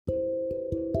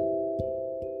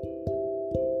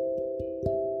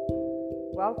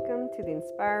Welcome to the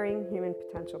Inspiring Human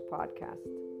Potential podcast.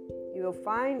 You will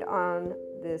find on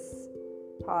this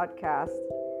podcast,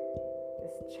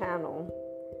 this channel,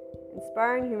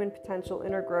 Inspiring Human Potential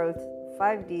Inner Growth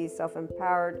 5D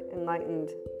Self-Empowered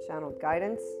Enlightened Channeled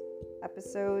Guidance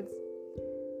episodes,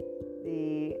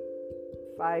 the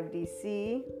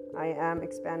 5DC I Am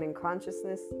Expanding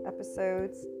Consciousness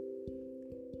episodes,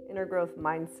 Inner Growth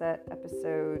Mindset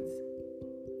episodes,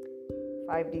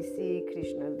 5DC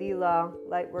Krishna Lila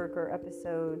Lightworker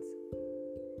episodes,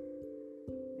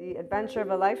 The Adventure of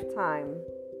a Lifetime,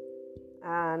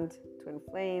 and Twin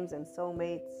Flames and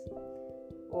Soulmates,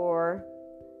 or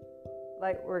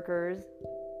Lightworkers,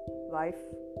 Life,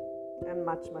 and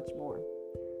much, much more.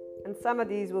 And some of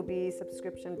these will be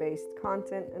subscription-based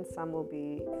content and some will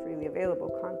be freely available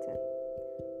content.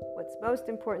 What's most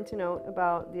important to note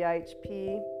about the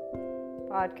IHP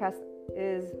podcast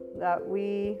is that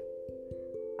we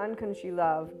unconsciously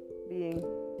love being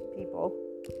people.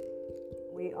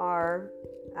 We are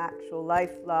actual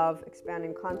life, love,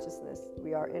 expanding consciousness.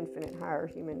 We are infinite higher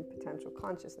human potential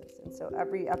consciousness. And so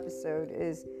every episode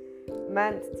is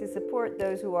meant to support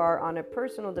those who are on a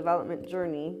personal development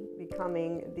journey,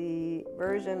 becoming the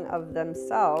version of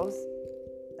themselves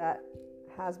that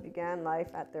has began life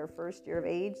at their first year of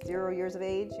age, 0 years of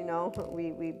age.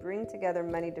 We bring together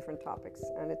many different topics,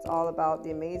 and it's all about the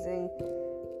amazing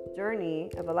journey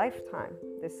of a lifetime,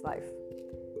 this life.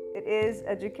 It is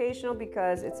educational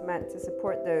because it's meant to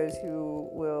support those who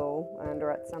will, and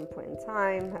or at some point in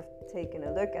time, have taken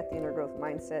a look at the inner growth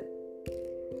mindset.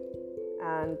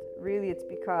 And really it's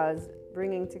because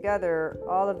bringing together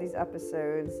all of these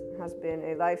episodes has been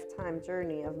a lifetime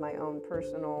journey of my own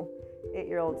personal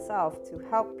 8-year-old self to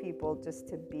help people just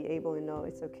to be able to know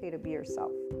it's okay to be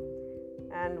yourself.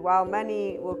 And while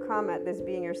many will come at this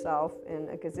being yourself in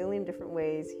a gazillion different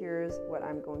ways, here's what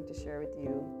I'm going to share with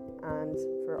you. And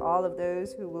for all of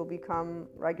those who will become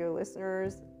regular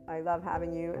listeners, I love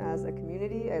having you as a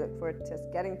community. I look forward to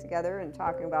getting together and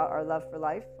talking about our love for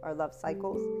life, our love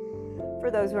cycles. For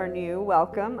those who are new,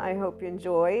 welcome. I hope you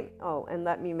enjoy. Oh, and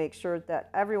let me make sure that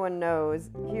everyone knows,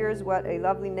 here's what a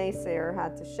lovely naysayer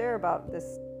had to share about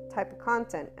this type of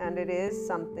content. And it is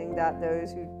something that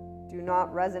those who do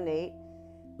not resonate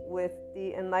with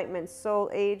the Enlightenment Soul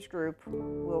age group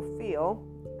will feel,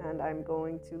 and I'm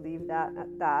going to leave that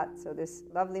at that. So this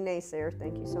lovely naysayer,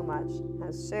 thank you so much,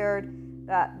 has shared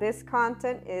that this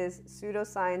content is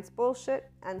pseudoscience bullshit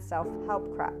and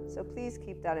self-help crap. So please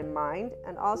keep that in mind,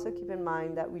 and also keep in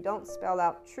mind that we don't spell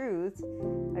out truth.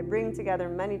 I bring together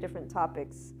many different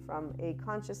topics from a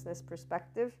consciousness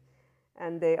perspective,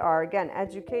 and they are, again,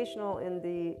 educational in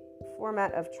the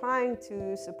format of trying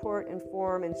to support,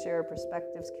 inform, and share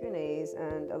perspectives, Q&As,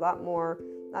 and a lot more,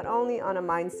 not only on a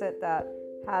mindset that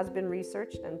has been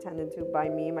researched and tended to by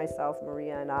me, myself,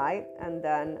 Maria, and I, and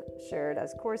then shared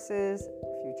as courses,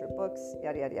 future books,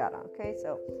 yada, yada, yada. Okay,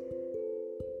 so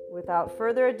without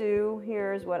further ado,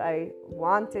 here's what I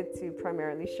wanted to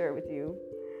primarily share with you.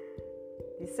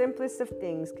 The simplest of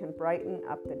things can brighten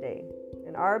up the day.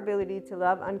 And our ability to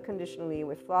love unconditionally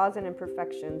with flaws and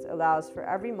imperfections allows for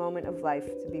every moment of life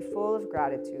to be full of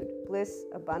gratitude, bliss,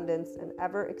 abundance, and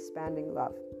ever-expanding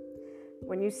love.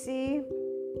 When you see,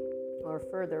 or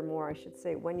furthermore, I should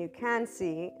say, when you can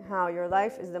see how your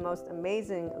life is the most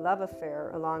amazing love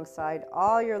affair alongside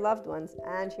all your loved ones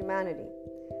and humanity,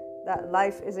 that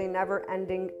life is a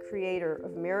never-ending creator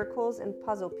of miracles and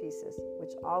puzzle pieces,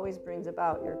 which always brings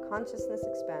about your consciousness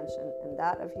expansion and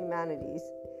that of humanity's.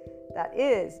 That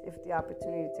is, if the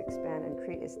opportunity to expand and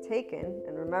create is taken.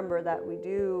 And remember that we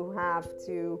do have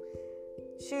to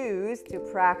choose to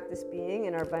practice being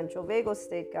in our ventral vagal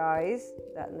state, guys,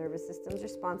 that nervous system's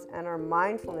response, and our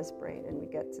mindfulness brain. And we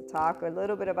get to talk a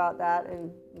little bit about that in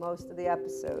most of the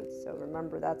episodes. So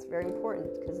remember, that's very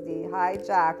important, because the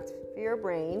hijacked fear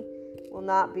brain will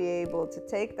not be able to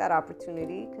take that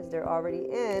opportunity because they're already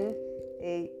in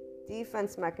a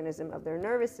defense mechanism of their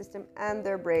nervous system, and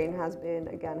their brain has been,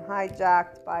 again,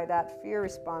 hijacked by that fear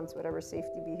response, whatever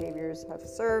safety behaviors have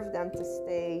served them to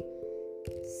stay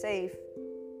safe.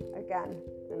 Again,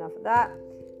 enough of that.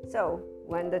 So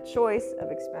when the choice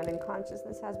of expanding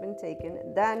consciousness has been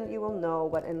taken, then you will know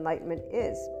what enlightenment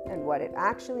is and what it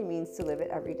actually means to live it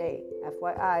every day.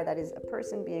 FYI, that is a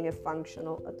person being a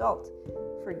functional adult.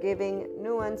 Forgiving,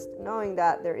 nuanced, knowing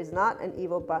that there is not an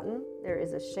evil button, there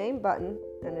is a shame button,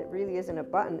 and it really isn't a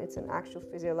button, it's an actual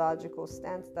physiological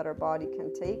stance that our body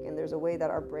can take, and there's a way that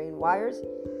our brain wires.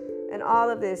 And all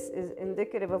of this is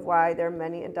indicative of why there are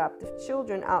many adoptive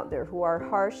children out there who are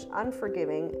harsh,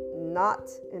 unforgiving, not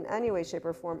in any way, shape,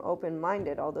 or form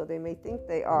open-minded, although they may think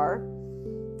they are.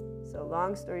 So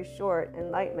long story short,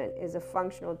 enlightenment is a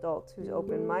functional adult who's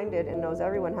open-minded and knows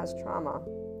everyone has trauma,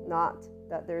 not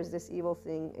that there's this evil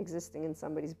thing existing in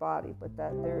somebody's body, but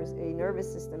that there's a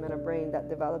nervous system and a brain that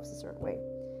develops a certain way.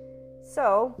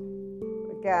 So,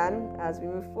 again, as we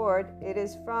move forward, it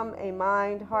is from a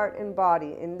mind, heart, and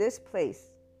body in this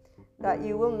place that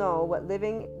you will know what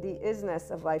living the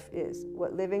isness of life is,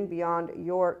 what living beyond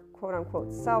your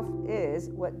quote-unquote self is,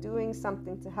 what doing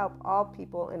something to help all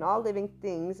people and all living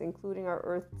things, including our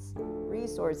Earth's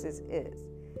resources, is.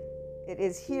 It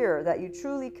is here that you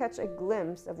truly catch a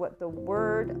glimpse of what the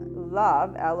word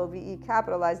love, L-O-V-E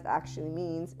capitalized, actually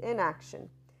means in action,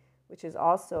 which is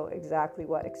also exactly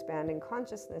what expanding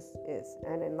consciousness is.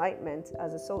 And enlightenment,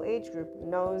 as a soul age group,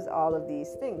 knows all of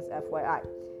these things, FYI.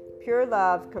 Pure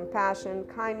love, compassion,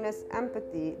 kindness,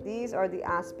 empathy, these are the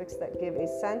aspects that give a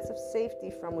sense of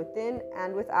safety from within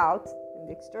and without, in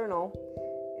the external.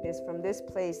 It is from this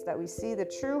place that we see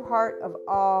the true heart of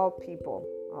all people.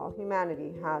 All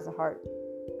humanity has a heart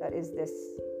that is this.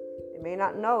 They may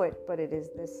not know it, but it is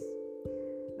this.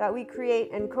 That we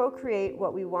create and co-create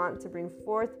what we want to bring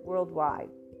forth worldwide.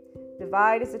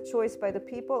 Divide is a choice by the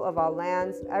people of all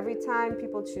lands. Every time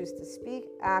people choose to speak,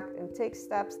 act, and take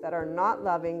steps that are not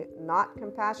loving, not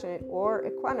compassionate, or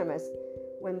equanimous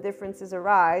when differences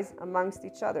arise amongst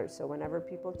each other. So whenever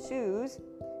people choose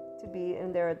to be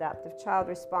in their adaptive child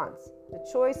response, the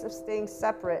choice of staying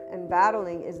separate and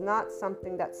battling is not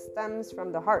something that stems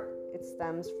from the heart. It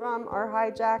stems from our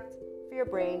hijacked fear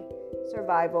brain,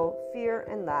 survival, fear,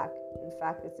 and lack. In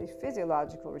fact, it's a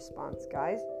physiological response,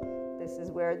 guys. This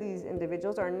is where these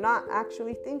individuals are not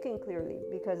actually thinking clearly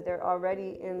because they're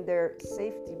already in their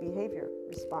safety behavior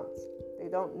response. They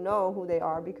don't know who they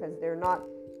are because they're not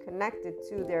connected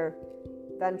to their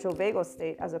ventral vagal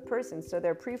state as a person. So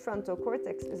their prefrontal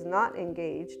cortex is not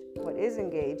engaged. What is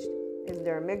engaged is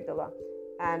their amygdala.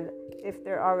 And if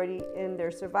they're already in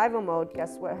their survival mode,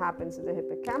 guess what happens to the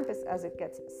hippocampus as it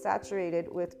gets saturated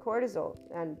with cortisol?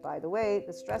 And by the way,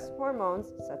 the stress hormones,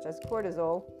 such as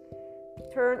cortisol,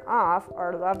 turn off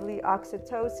our lovely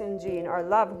oxytocin gene, our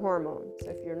love hormone. So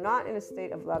if you're not in a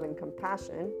state of love and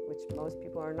compassion, which most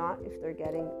people are not if they're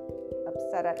getting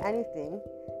upset at anything,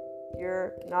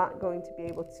 you're not going to be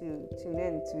able to tune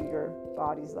in to your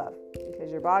body's love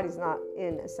because your body's not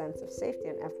in a sense of safety.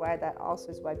 And FYI, that also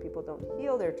is why people don't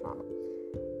heal their trauma.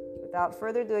 Without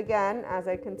further ado, again, as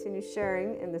I continue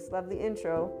sharing in this lovely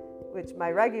intro, which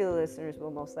my regular listeners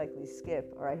will most likely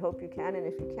skip, or I hope you can, and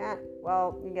if you can't,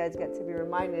 well, you guys get to be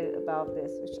reminded about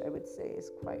this, which I would say is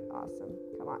quite awesome.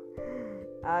 Come on.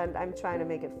 And I'm trying to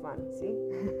make it fun, see?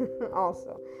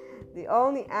 Also, the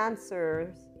only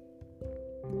answers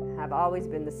have always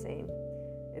been the same.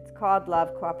 It's called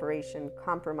love, cooperation,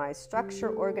 compromise,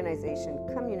 structure, organization,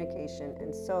 communication,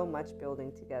 and so much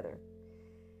building together.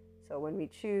 So when we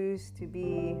choose to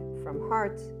be from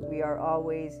heart, we are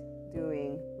always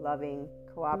doing loving,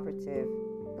 cooperative,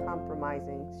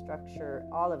 compromising, structure,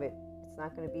 all of it. It's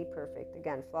not going to be perfect.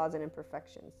 Again, flaws and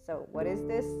imperfections. So what is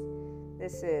this?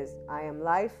 This is I am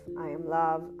life, I am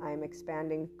love, I am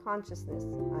expanding consciousness,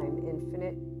 I am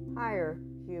infinite, higher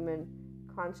human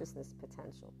consciousness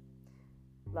potential.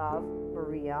 Love,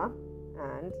 Maria.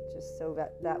 And just so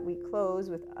that we close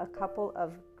with a couple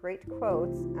of great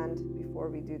quotes, and before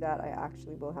we do that, I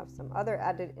actually will have some other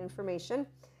added information.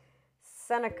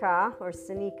 Seneca, or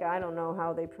Seneca, I don't know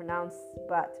how they pronounce,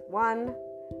 but one,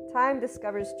 time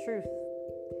discovers truth.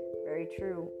 Very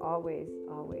true, always,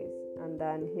 always. And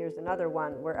then here's another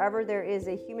one. Wherever there is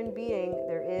a human being,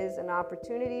 there is an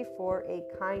opportunity for a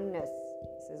kindness.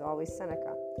 This is always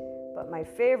Seneca. But my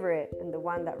favorite, and the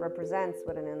one that represents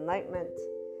what an enlightenment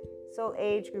soul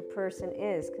age group person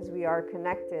is, because we are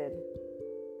connected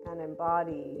and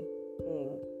embodying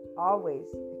always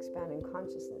expanding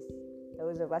consciousness.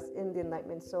 Those of us in the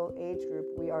enlightenment soul age group,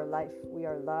 we are life, we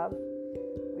are love,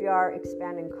 we are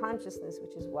expanding consciousness,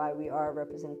 which is why we are a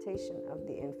representation of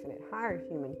the infinite higher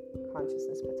human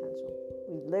consciousness potential.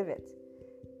 We live it.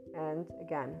 And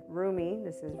again, Rumi,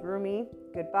 this is Rumi,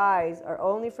 goodbyes are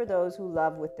only for those who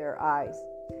love with their eyes.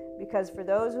 Because for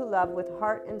those who love with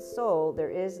heart and soul,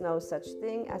 there is no such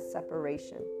thing as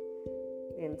separation.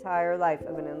 The entire life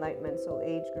of an enlightenment soul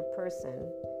age group person,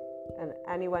 and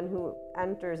anyone who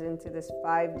enters into this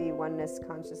 5D oneness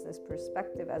consciousness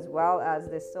perspective, as well as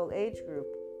this soul age group,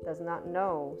 does not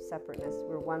know separateness.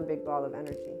 We're one big ball of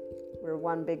energy. We're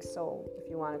one big soul, if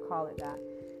you want to call it that.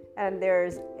 And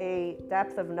there's a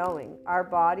depth of knowing. Our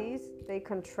bodies, they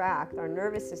contract. Our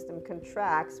nervous system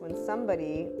contracts when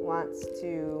somebody wants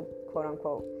to, quote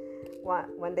unquote,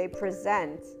 when they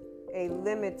present a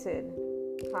limited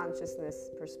consciousness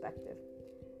perspective.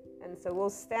 And so we'll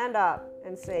stand up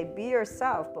and say, be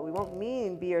yourself, but we won't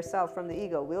mean be yourself from the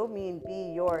ego. We'll mean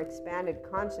be your expanded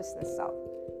consciousness self.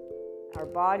 Our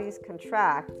bodies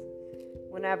contract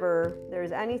whenever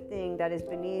there's anything that is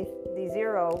beneath the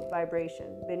zero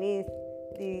vibration, beneath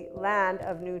the land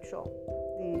of neutral,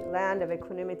 the land of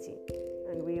equanimity.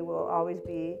 And we will always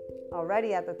be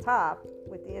already at the top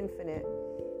with the infinite,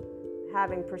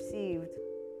 having perceived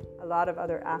a lot of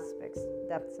other aspects,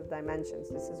 depths of dimensions.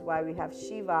 This is why we have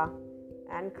Shiva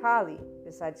and Kali,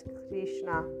 besides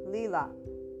Krishna Lila.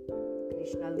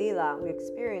 Krishna Lila, we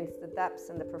experience the depths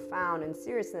and the profound and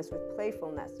seriousness with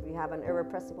playfulness. We have an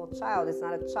irrepressible child. It's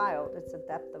not a child, it's the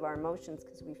depth of our emotions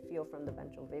because we feel from the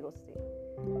ventral vagal state.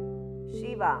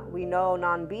 Shiva, we know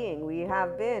non-being. We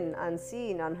have been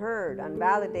unseen, unheard,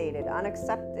 unvalidated,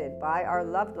 unaccepted by our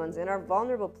loved ones in our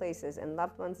vulnerable places. And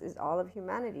loved ones is all of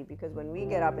humanity, because when we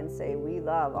get up and say we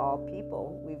love all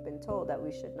people, we've been told that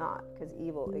we should not, because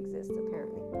evil exists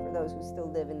apparently for those who still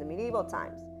live in the medieval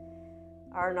times.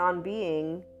 Our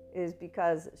non-being is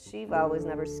because Shiva was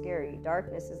never scary.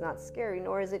 Darkness is not scary,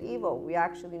 nor is it evil. We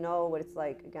actually know what it's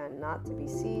like, again, not to be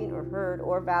seen or heard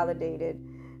or validated.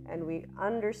 And we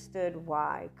understood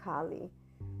why, Kali,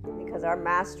 because our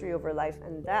mastery over life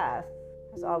and death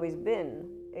has always been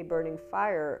a burning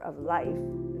fire of life,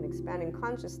 an expanding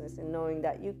consciousness, and knowing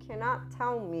that you cannot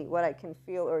tell me what I can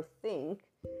feel or think.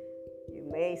 You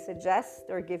may suggest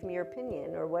or give me your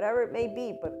opinion or whatever it may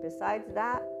be, but besides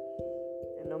that,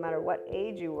 and no matter what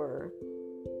age you were,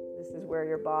 this is where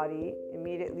your body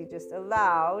immediately just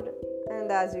allowed,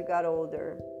 and as you got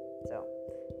older. So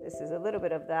this is a little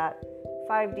bit of that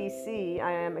 5DC,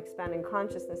 I am expanding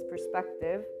consciousness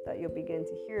perspective that you'll begin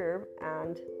to hear.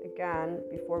 And again,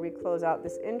 before we close out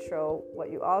this intro,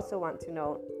 what you also want to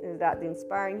know is that the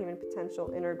Inspiring Human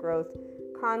Potential Inner Growth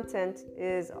content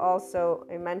is also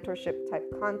a mentorship type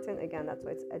content. Again, that's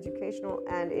why it's educational,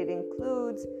 and it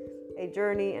includes a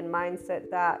journey and mindset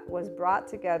that was brought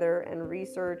together and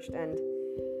researched and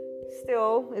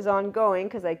still is ongoing,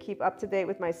 because I keep up to date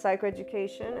with my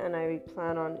psychoeducation, and I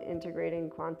plan on integrating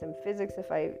quantum physics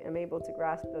if I am able to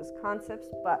grasp those concepts.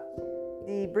 But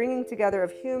the bringing together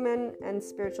of human and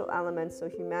spiritual elements, so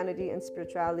humanity and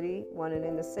spirituality, one and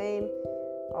in the same,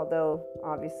 although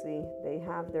obviously they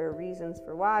have their reasons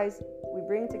for whys, we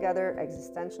bring together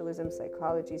existentialism,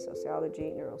 psychology,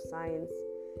 sociology, neuroscience.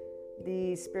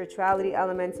 The spirituality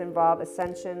elements involve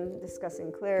ascension,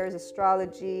 discussing clairs,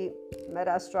 astrology,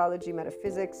 meta-astrology,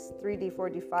 metaphysics, 3D,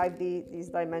 4D, 5D, these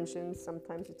dimensions.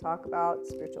 Sometimes we talk about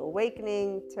spiritual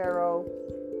awakening, tarot,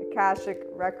 Akashic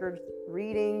record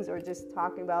readings, or just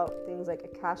talking about things like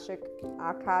Akashic,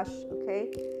 Akash,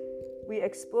 okay? We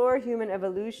explore human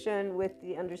evolution with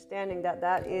the understanding that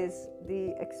that is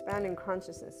the expanding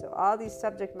consciousness. So all these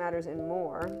subject matters and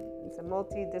more. It's a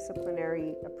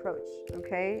multidisciplinary approach,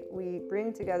 okay? We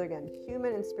bring together, again,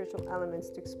 human and spiritual elements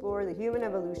to explore the human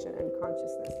evolution and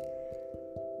consciousness.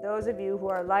 Those of you who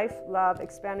are life, love,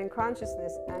 expanding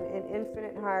consciousness, and in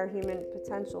infinite higher human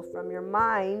potential from your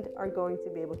mind are going to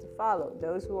be able to follow.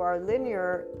 Those who are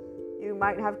linear, you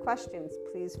might have questions.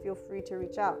 Please feel free to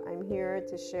reach out. I'm here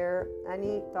to share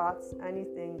any thoughts,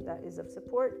 anything that is of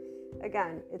support.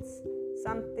 Again, it's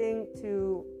something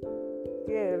to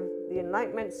give the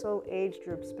Enlightenment Soul Age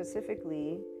group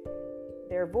specifically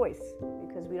their voice,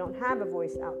 because we don't have a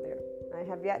voice out there. I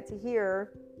have yet to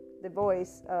hear the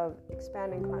voice of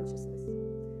expanding consciousness.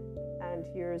 And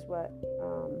here's what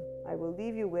I will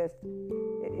leave you with.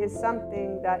 It is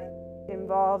something that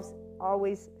involves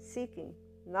always seeking,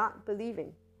 not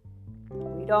believing.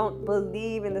 We don't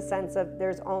believe in the sense of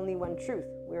there's only one truth.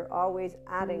 We're always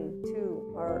adding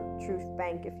to our truth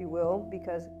bank, if you will,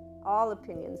 because all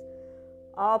opinions,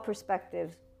 all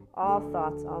perspectives, all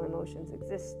thoughts, all emotions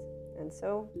exist. And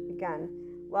so, again,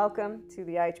 welcome to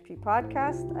the IHP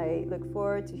podcast. I look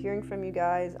forward to hearing from you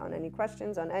guys on any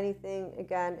questions, on anything.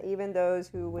 Again, even those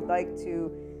who would like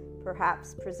to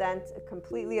perhaps present a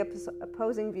completely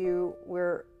opposing view,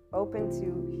 we're open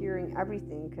to hearing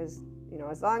everything, because, you know,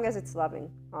 as long as it's loving,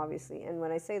 obviously. And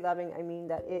when I say loving, I mean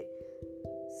that it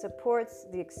supports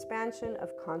the expansion of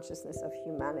consciousness of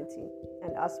humanity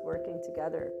and us working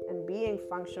together and being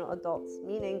functional adults,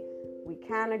 meaning we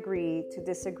can agree to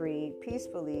disagree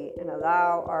peacefully and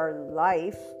allow our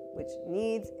life, which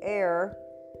needs air,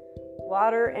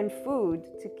 water, and food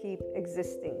to keep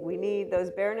existing. We need those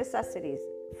bare necessities.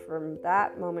 From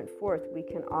that moment forth, we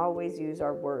can always use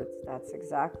our words. That's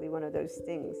exactly one of those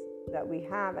things that we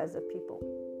have as a people.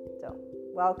 So,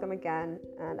 welcome again,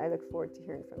 and I look forward to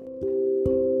hearing from you.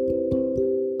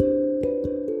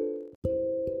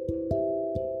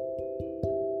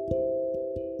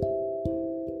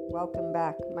 welcome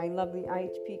back, my lovely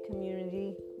IHP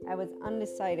community. I was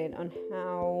undecided on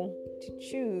how to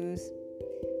choose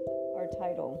our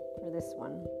title for this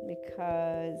one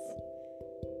because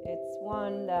it's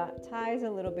one that ties a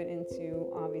little bit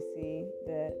into, obviously,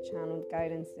 the channeled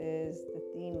guidances, the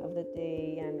theme of the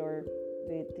day, and or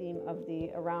the theme of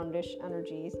the aroundish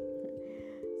energies.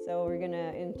 So we're going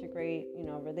to integrate,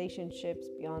 relationships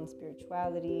beyond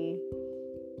spirituality,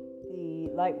 the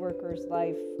light worker's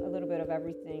life, a little bit of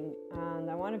everything. And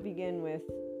I want to begin with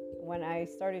when I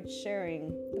started sharing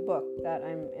the book that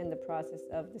I'm in the process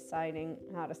of deciding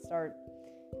how to start,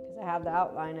 because I have the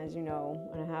outline, as you know,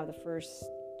 and I have the first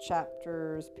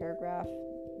chapter's paragraph,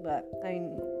 but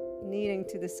I'm needing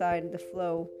to decide the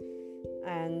flow.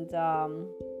 And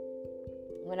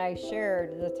when I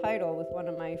shared the title with one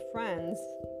of my friends,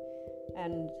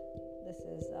 and this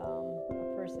is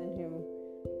a person who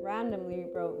randomly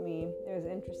wrote me, it was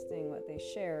interesting what they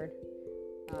shared.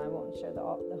 I won't share the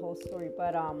whole story,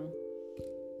 but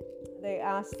they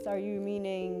asked, are you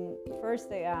meaning, first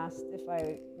they asked if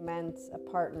I meant a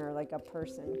partner, like a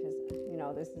person, because,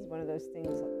 this is one of those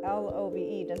things.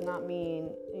 LOVE does not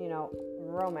mean,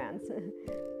 romance.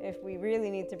 If we really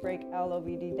need to break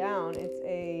LOVD down, it's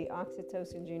a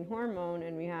oxytocin gene hormone,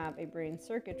 and we have a brain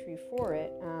circuitry for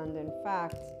it. And in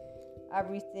fact,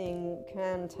 everything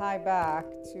can tie back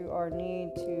to our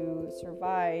need to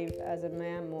survive as a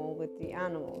mammal with the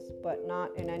animals, but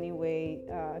not in any way,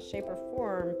 shape, or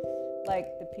form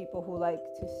like the people who like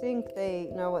to think they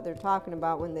know what they're talking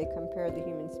about when they compare the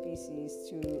human species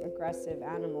to aggressive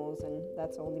animals, and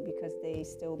that's only because they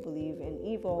still believe in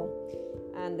evil,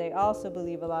 and they also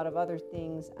believe a lot of other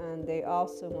things, and they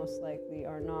also most likely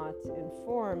are not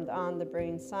informed on the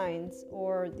brain science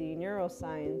or the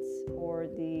neuroscience or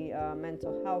the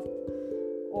mental health,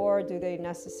 or do they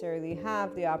necessarily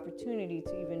have the opportunity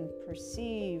to even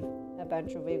perceive a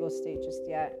ventral vagal state just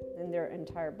yet in their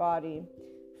entire body,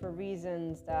 for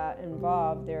reasons that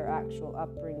involve their actual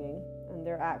upbringing and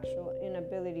their actual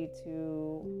inability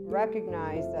to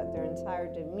recognize that their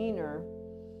entire demeanor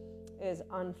is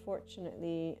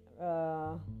unfortunately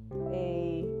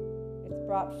it's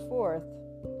brought forth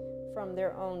from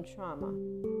their own trauma,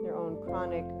 their own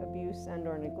chronic abuse and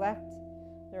or neglect,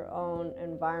 their own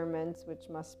environments, which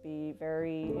must be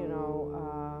very,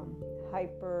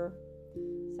 hyper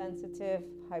sensitive,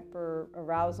 hyper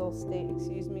arousal state,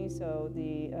 so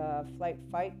the flight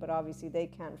fight, but obviously they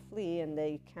can't flee and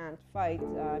they can't fight.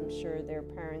 I'm sure their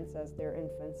parents as their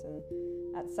infants and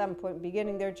at some point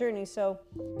beginning their journey. So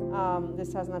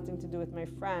this has nothing to do with my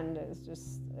friend. It's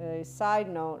just a side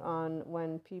note on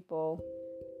when people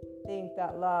think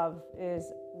that love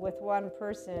is with one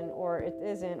person or it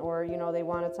isn't, or they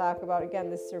want to talk about, again,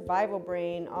 this survival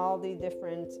brain, all the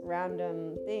different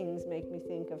random things make me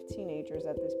think of teenagers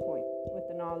at this point with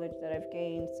the knowledge that I've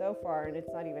gained so far, and it's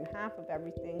not even half of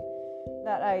everything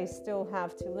that I still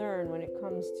have to learn when it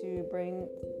comes to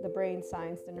the brain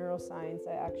science, the neuroscience.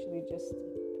 I actually just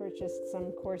purchased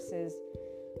some courses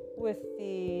with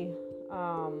the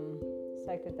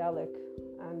psychedelic,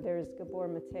 and there's Gabor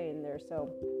Mate in there. So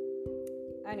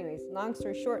anyways, long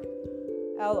story short,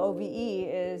 LOVE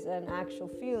is an actual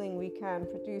feeling we can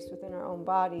produce within our own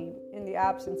body in the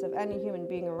absence of any human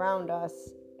being around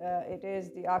us. It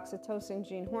is the oxytocin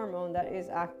gene hormone that is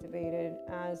activated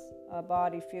as a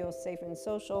body feels safe and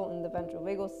social in the ventral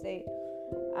vagal state,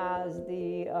 as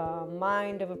the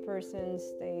mind of a person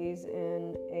stays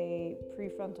in a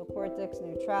prefrontal cortex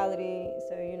neutrality.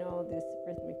 So, this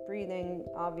rhythmic breathing,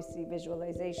 obviously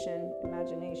visualization,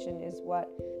 imagination is what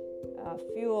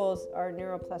fuels our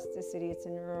neuroplasticity. It's a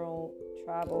neural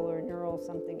travel or neural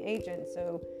something agent.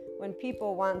 So when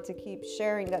people want to keep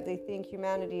sharing that they think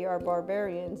humanity are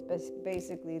barbarians,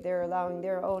 basically they're allowing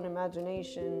their own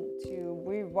imagination to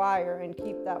rewire and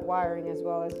keep that wiring, as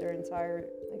well as their entire,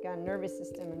 again, nervous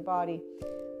system and body,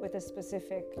 with a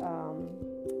specific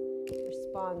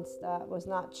response that was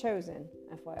not chosen,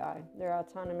 FYI. Their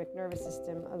autonomic nervous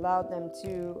system allowed them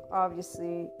to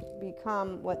obviously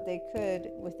become what they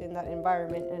could within that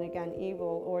environment, and again,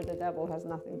 evil or the devil has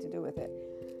nothing to do with it,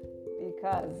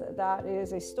 because that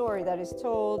is a story that is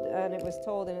told, and it was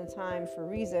told in a time for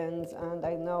reasons. And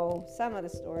I know some of the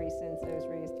stories since I was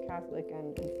raised Catholic,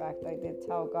 and in fact I did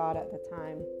tell God at the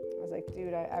time, I was like,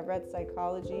 dude, I read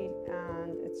psychology,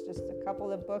 and it's just a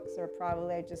couple of books, or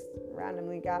probably I just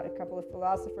randomly got a couple of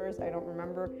philosophers, I don't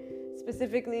remember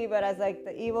specifically, but as like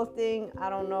the evil thing, I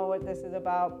don't know what this is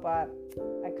about, but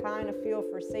I kind of feel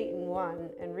for Satan one,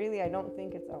 and really I don't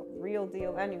think it's a real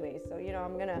deal anyway. So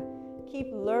I'm gonna keep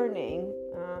learning,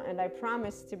 and I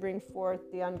promise to bring forth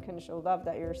the unconditional love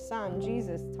that your son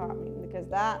Jesus taught me, because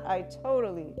that I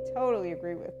totally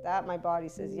agree with. That my body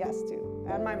says yes to,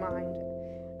 and my mind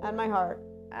and my heart.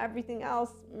 Everything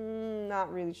else, not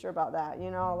really sure about that,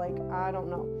 like I don't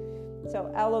know.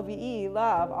 So LOVE,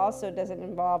 love, also doesn't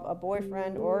involve a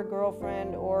boyfriend or a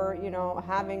girlfriend or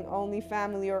having only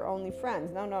family or only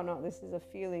friends. No, this is a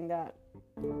feeling that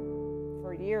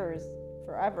for years,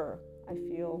 forever, I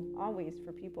feel always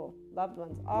for people, loved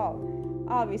ones, all.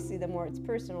 Obviously, the more it's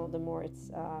personal, the more it's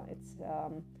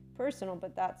personal,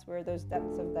 but that's where those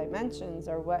depths of dimensions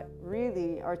are what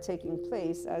really are taking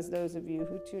place, as those of you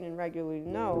who tune in regularly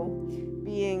know.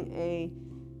 Being a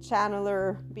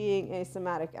channeler, being a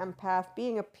somatic empath,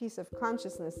 being a piece of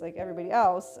consciousness like everybody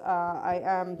else, I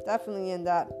am definitely in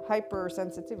that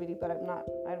hypersensitivity, but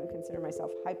I don't consider myself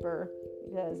hyper,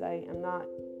 because I am not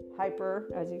hyper,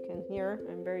 as you can hear.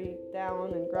 I'm very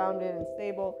down and grounded and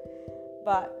stable.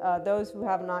 But those who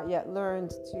have not yet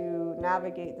learned to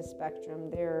navigate the spectrum,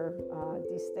 they're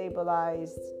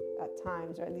destabilized at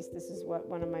times, or at least this is what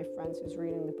one of my friends who's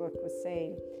reading the book was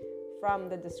saying from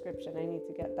the description. I need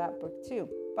to get that book too.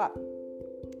 But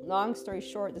long story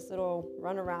short, this little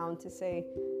runaround to say,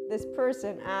 this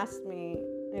person asked me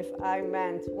if I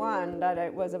meant, one, that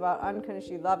it was about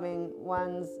unconditionally loving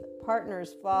one's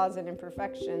partner's flaws and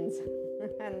imperfections,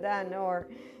 and then, or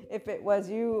if it was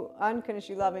you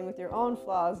unconditionally loving with your own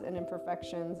flaws and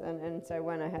imperfections. And so I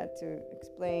went ahead to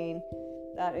explain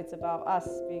that it's about us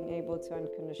being able to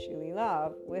unconditionally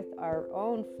love with our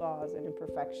own flaws and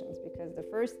imperfections, because the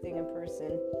first thing a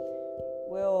person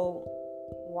will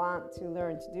want to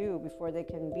learn to do before they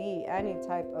can be any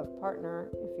type of partner,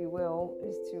 if you will,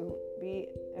 is to be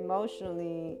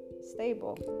emotionally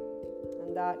stable.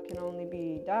 And that can only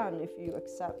be done if you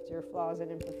accept your flaws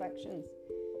and imperfections,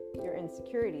 your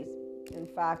insecurities. In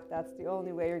fact, that's the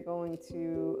only way you're going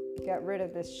to get rid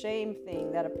of this shame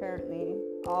thing that apparently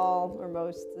all or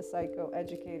most the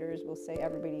psychoeducators will say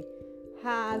everybody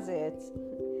has it.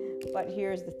 But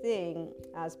here's the thing,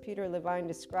 as Peter Levine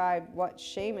described what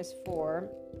shame is for,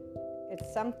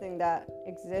 it's something that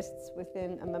exists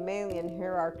within a mammalian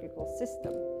hierarchical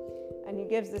system. And he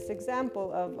gives this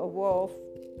example of a wolf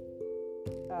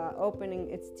opening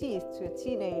its teeth to a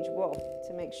teenage wolf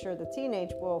to make sure the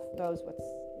teenage wolf knows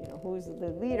who's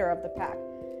the leader of the pack.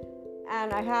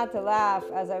 And I had to laugh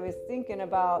as I was thinking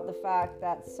about the fact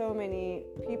that so many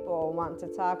people want to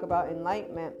talk about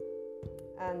enlightenment,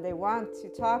 and they want to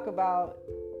talk about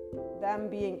them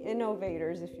being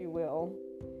innovators, if you will,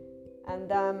 and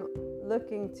them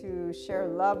looking to share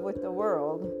love with the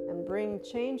world and bring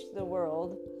change to the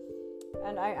world.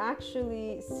 And I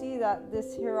actually see that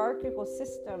this hierarchical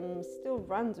system still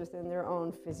runs within their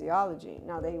own physiology.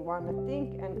 Now they want to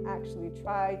think and actually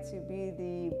try to be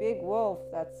the big wolf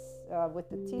that's with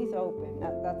the teeth open.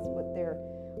 That's what they're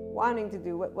wanting to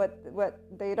do. What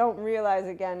they don't realize,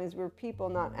 again, is we're people,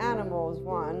 not animals,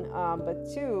 one.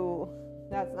 But two,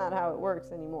 that's not how it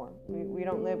works anymore. We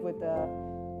don't live with the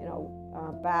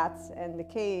bats and the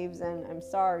caves. And I'm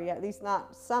sorry, at least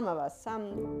not some of us.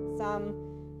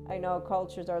 Some I know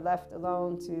cultures are left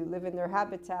alone to live in their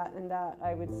habitat, and that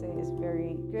I would say is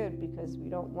very good, because we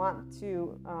don't want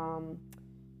to,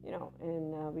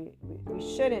 we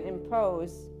shouldn't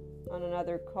impose on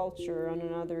another culture, on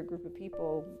another group of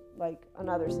people, like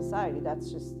another society.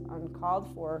 That's just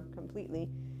uncalled for completely.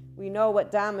 We know what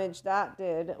damage that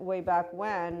did way back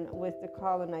when with the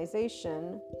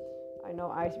colonization. I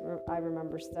know I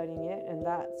remember studying it, and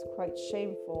that's quite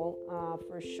shameful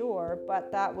for sure.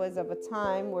 But that was of a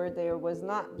time where there was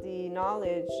not the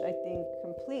knowledge, I think,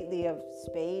 completely of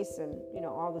space and,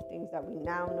 all the things that we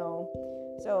now know.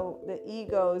 So the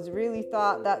egos really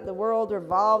thought that the world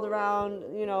revolved around,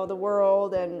 the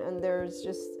world, and there's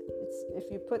just,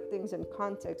 if you put things in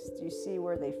context, you see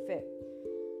where they fit.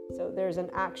 So there's an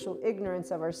actual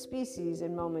ignorance of our species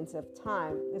in moments of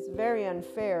time. It's very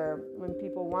unfair when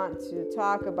people want to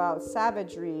talk about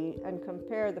savagery and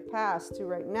compare the past to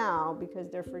right now, because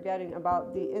they're forgetting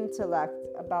about the intellect,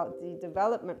 about the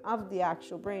development of the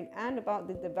actual brain, and about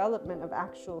the development of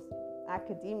actual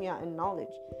academia and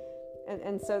knowledge.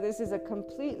 And so this is a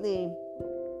completely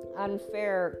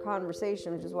unfair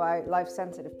conversation, which is why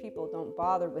life-sensitive people don't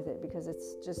bother with it, because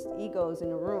it's just egos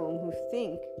in a room who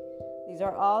think. These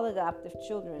are all adaptive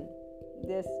children.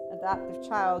 This adaptive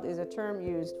child is a term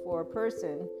used for a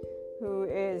person who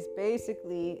is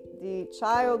basically the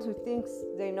child who thinks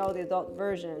they know the adult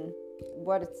version,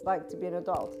 what it's like to be an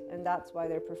adult. And that's why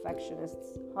they're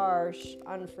perfectionists, harsh,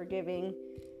 unforgiving,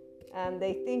 and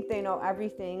they think they know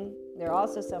everything. They're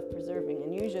also self-preserving,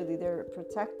 and usually they're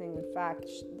protecting, in fact,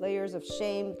 layers of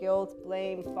shame, guilt,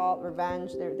 blame, fault,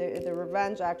 revenge. The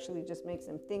revenge actually just makes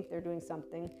them think they're doing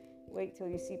something. Wait till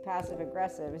you see passive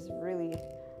aggressive. It's really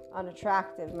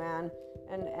unattractive, man.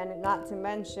 And not to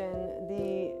mention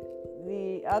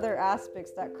the other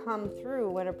aspects that come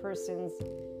through when a person's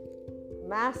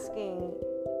masking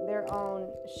their own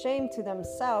shame to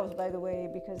themselves, by the way,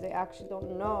 because they actually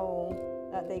don't know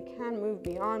that they can move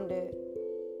beyond it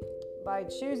by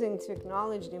choosing to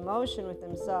acknowledge the emotion with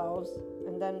themselves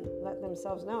and then let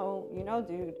themselves know,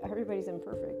 dude, everybody's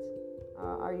imperfect.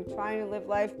 Are you trying to live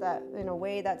life that in a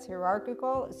way that's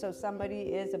hierarchical, so somebody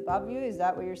is above you? Is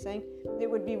that what you're saying? It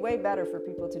would be way better for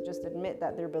people to just admit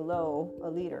that they're below a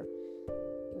leader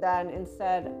than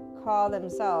instead call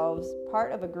themselves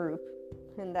part of a group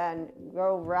and then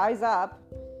go rise up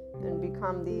and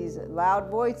become these loud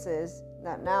voices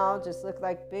that now just look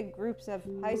like big groups of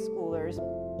high schoolers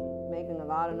making a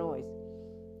lot of noise,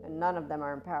 and none of them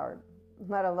are empowered,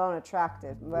 let alone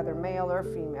attractive, whether male or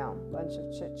female. Bunch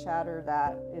of chit chatter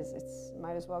that it's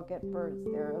might as well get birds.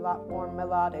 They're a lot more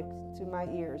melodic to my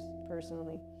ears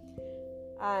personally,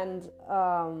 and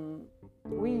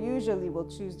we usually will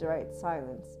choose the right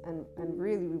silence, and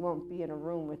really we won't be in a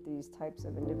room with these types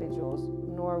of individuals,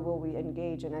 nor will we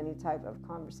engage in any type of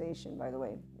conversation, by the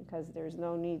way, because there's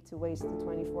no need to waste the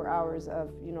 24 hours of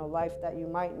life that you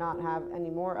might not have any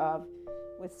more of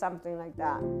with something like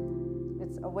that.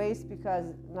 It's a waste because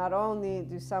not only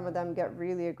do some of them get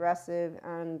really aggressive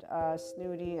and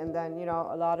snooty and then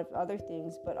a lot of other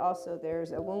things, but also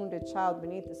there's a wounded child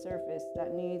beneath the surface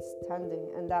that needs tending,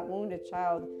 and that wounded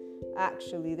child,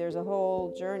 actually, there's a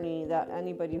whole journey that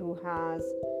anybody who has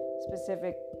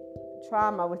specific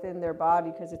trauma within their body,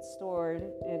 because it's stored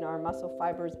in our muscle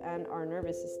fibers and our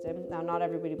nervous system. Now, not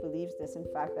everybody believes this. In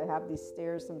fact, I have these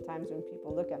stares sometimes when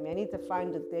people look at me. I need to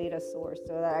find a data source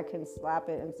so that I can slap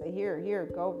it and say, here,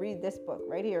 go read this book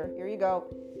right here. Here you go.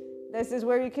 This is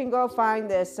where you can go find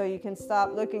this, so you can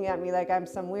stop looking at me like I'm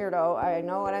some weirdo. I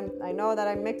know that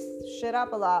I mix shit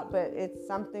up a lot, but it's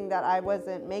something that I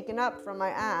wasn't making up from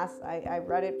my ass. I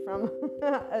read it from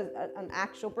an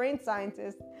actual brain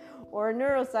scientist or a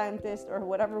neuroscientist or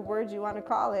whatever word you want to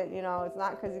call it. It's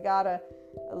not because you got a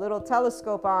little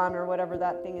telescope on or whatever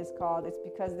that thing is called. It's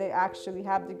because they actually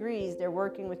have degrees. They're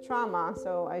working with trauma.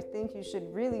 So I think you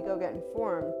should really go get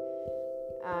informed.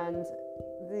 And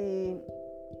the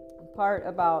part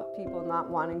about people not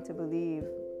wanting to believe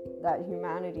that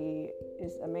humanity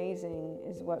is amazing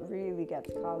is what really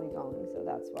gets Kali going. So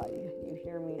that's why you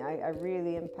hear me. I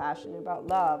really am passionate about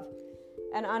love.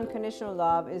 And unconditional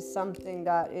love is something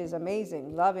that is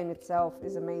amazing. Love in itself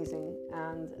is amazing.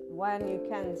 And when you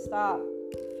can stop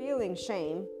feeling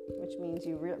shame, which means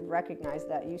you recognize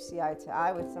that you see eye to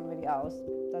eye with somebody else,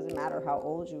 doesn't matter how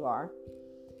old you are.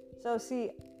 So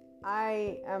see,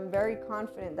 I am very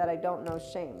confident that I don't know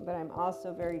shame, but I'm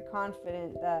also very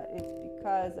confident that it's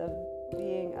because of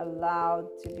being allowed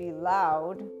to be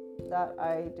loud that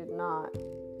I did not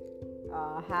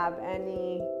have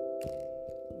any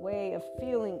way of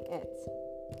feeling it.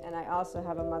 And I also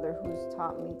have a mother who's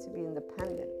taught me to be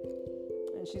independent,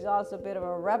 and she's also a bit of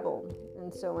a rebel.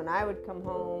 And so when I would come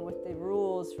home with the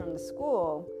rules from the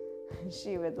school,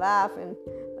 she would laugh and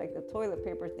like the toilet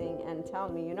paper thing and tell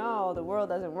me, the world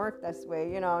doesn't work this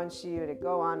way, and she would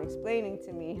go on explaining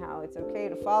to me how it's okay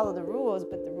to follow the rules,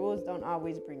 but the rules don't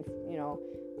always bring,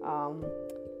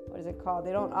 what is it called?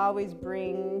 They don't always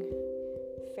bring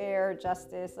fair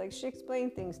justice. Like, she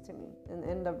explained things to me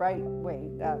in the right way,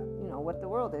 that what the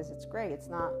world is. It's gray. It's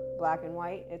not black and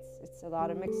white. It's a lot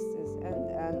of mixes.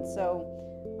 And so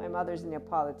my mother's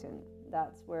Neapolitan.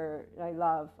 That's where I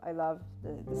love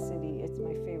the city. It's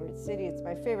my favorite city. It's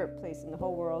my favorite place in the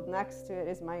whole world. Next to it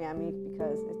is Miami,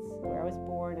 because it's where I was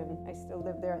born and I still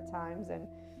live there at times,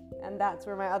 and that's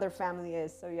where my other family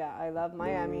is. So yeah, I love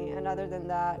Miami. And other than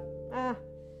that,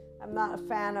 I'm not a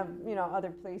fan of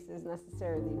other places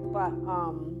necessarily. But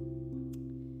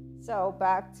so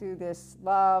back to this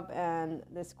love and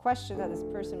this question that this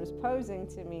person was posing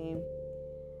to me.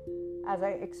 As I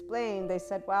explained, they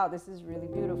said, wow, this is really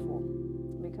beautiful.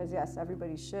 Because yes,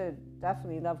 everybody should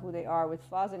definitely love who they are, with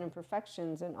flaws and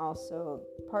imperfections, and also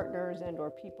partners and or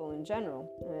people in general.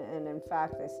 And in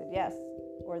fact, I said yes,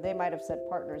 or they might have said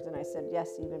partners, and I said yes,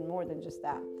 even more than just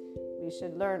that. We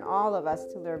should learn, all of us,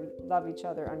 to love each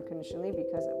other unconditionally,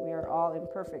 because we are all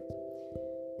imperfect.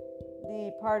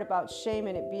 The part about shame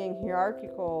and it being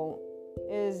hierarchical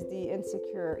is the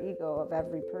insecure ego of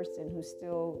every person who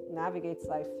still navigates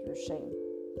life through shame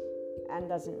and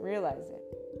doesn't realize it.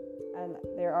 And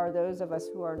there are those of us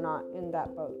who are not in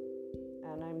that boat.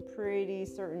 And and I'm pretty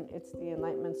certain it's the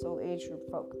Enlightenment Soul Age group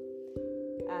folk.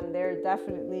 And they're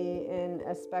definitely in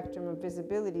a spectrum of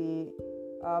visibility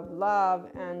of love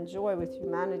and joy with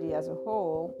humanity as a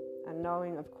whole, and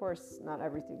knowing, of course, not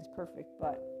everything's perfect,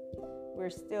 but we're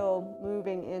still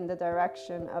moving in the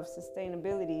direction of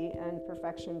sustainability, and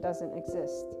perfection doesn't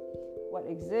exist. What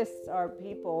exists are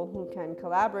people who can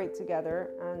collaborate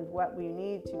together, and what we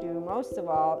need to do most of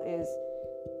all is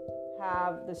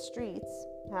have the streets,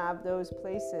 have those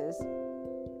places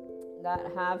that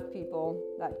have people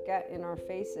that get in our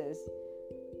faces,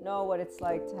 know what it's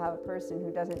like to have a person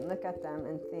who doesn't look at them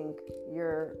and think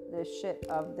you're the shit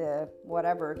of the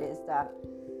whatever it is that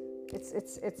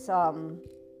it's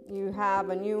you have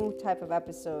a new type of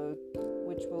episode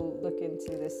which will look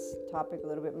into this topic a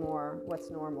little bit more,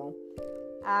 what's normal.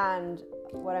 And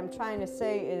what I'm trying to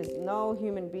say is no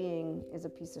human being is a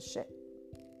piece of shit.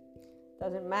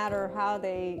 Doesn't matter how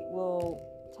they will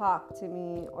talk to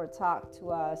me or talk to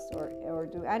us or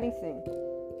do anything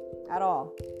at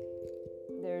all.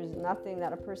 There's nothing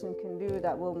that a person can do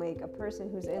that will make a person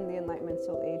who's in the Enlightenment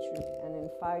Soul Age group and in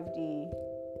 5D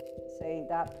say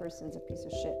that person's a piece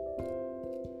of shit.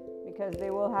 Because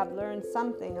they will have learned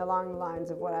something along the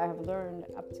lines of what I have learned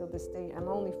up till this date. I'm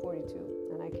only 42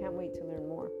 and I can't wait to learn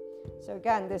more. So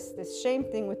again, this shame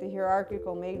thing with the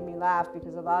hierarchical made me laugh,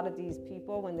 because a lot of these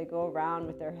people, when they go around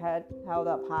with their head held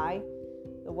up high,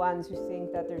 the ones who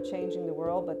think that they're changing the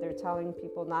world, but they're telling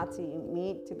people not to eat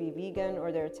meat, to be vegan,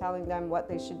 or they're telling them what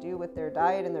they should do with their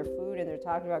diet and their food, and they're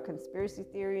talking about conspiracy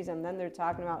theories, and then they're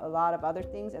talking about a lot of other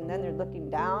things, and then they're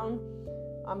looking down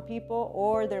on people,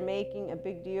 or they're making a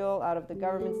big deal out of the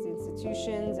governments, the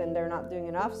institutions, and they're not doing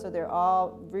enough. So they're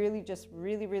all really just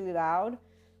really, really loud,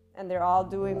 and they're all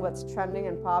doing what's trending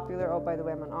and popular. Oh, by the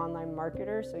way, I'm an online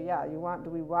marketer. So yeah, do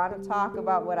we want to talk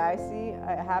about what I see?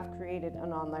 I have created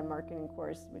an online marketing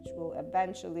course, which will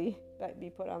eventually be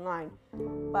put online.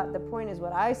 But the point is,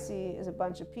 what I see is a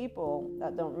bunch of people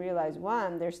that don't realize,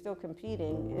 one, they're still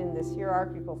competing in this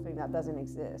hierarchical thing that doesn't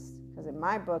exist. Because in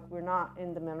my book, we're not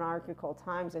in the monarchical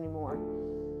times anymore.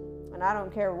 And I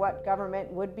don't care what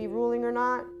government would be ruling or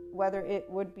not, whether it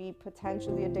would be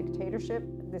potentially a dictatorship,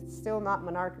 it's still not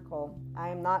monarchical. I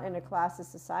am not in a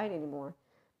classist society anymore.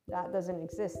 That doesn't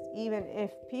exist. Even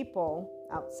if people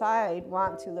outside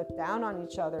want to look down on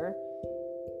each other,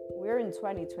 we're in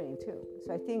 2022.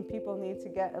 So I think people need to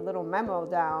get a little memo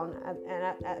down.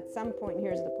 And at some point,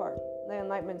 here's the part. The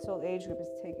Enlightenment Soul Age group is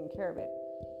taking care of it,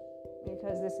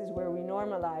 because this is where we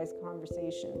normalize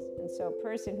conversations. And so a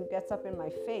person who gets up in my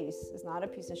face is not a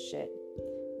piece of shit.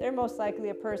 They're most likely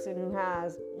a person who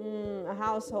has a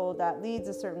household that leads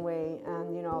a certain way,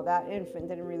 and that infant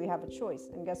didn't really have a choice.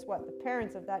 And guess what? The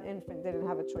parents of that infant didn't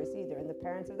have a choice either, and the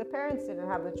parents of the parents didn't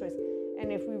have the choice.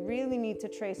 And if we really need to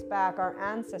trace back our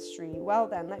ancestry, well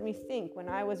then, let me think. When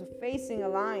I was facing a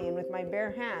lion with my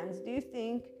bare hands, do you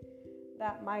think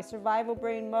that my survival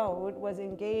brain mode was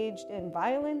engaged in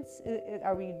violence?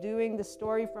 Are we doing the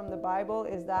story from the Bible?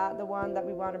 Is that the one that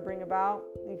we want to bring about?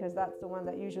 Because that's the one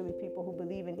that usually people who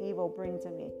believe in evil bring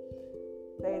to me.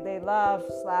 They love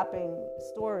slapping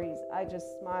stories. I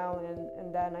just smile,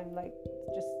 and then I'm like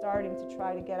just starting to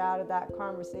try to get out of that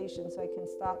conversation so I can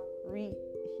stop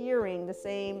hearing the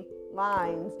same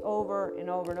lines over and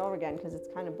over and over again, because it's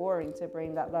kind of boring to a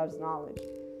brain that loves knowledge.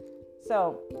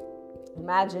 So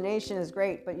imagination is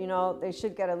great, but they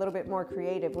should get a little bit more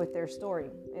creative with their story.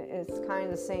 It's kind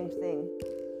of the same thing.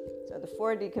 So the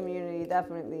 4D community,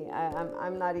 definitely,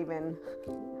 I'm not even,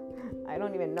 I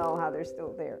don't even know how they're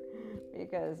still there,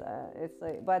 because it's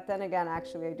like, but then again,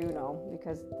 actually I do know,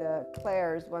 because the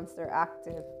clairs, once they're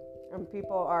active and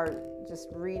people are just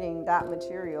reading that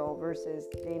material versus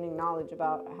gaining knowledge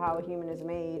about how a human is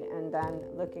made, and then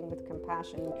looking with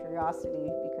compassion and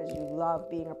curiosity because you love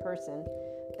being a person.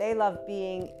 They love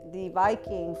being the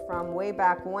Viking from way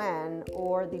back when,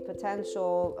 or the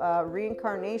potential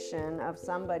reincarnation of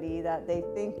somebody that they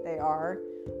think they are,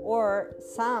 or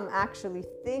some actually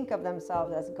think of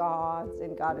themselves as gods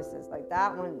and goddesses. Like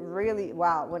that one really,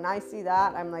 wow. When I see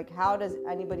that, I'm like, how does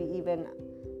anybody even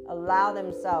allow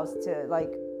themselves to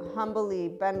like humbly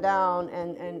bend down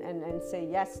and say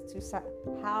yes to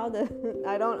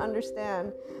I don't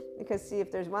understand. Because see,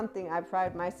 if there's one thing I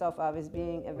pride myself of, is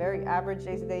being a very average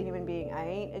day-to-day human being. I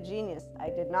ain't a genius. I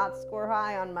did not score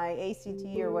high on my ACT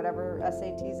or whatever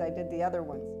SATs I did the other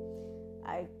ones.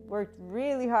 I worked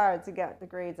really hard to get the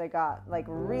grades I got, like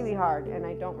really hard, and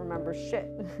I don't remember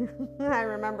shit. I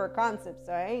remember concepts,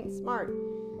 so I ain't smart.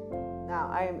 Now,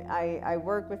 I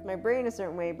work with my brain a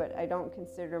certain way, but I don't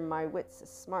consider my wits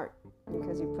smart,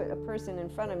 because you put a person in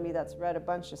front of me that's read a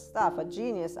bunch of stuff, a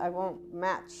genius, I won't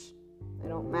match. I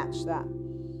don't match that.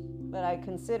 But I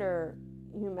consider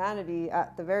humanity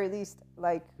at the very least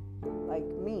like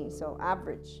me, so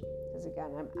average. Because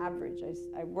again, I'm average.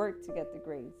 I work to get the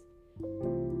grades.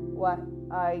 What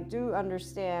I do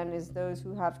understand is those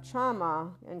who have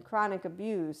trauma and chronic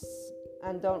abuse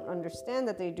and don't understand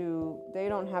that they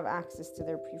don't have access to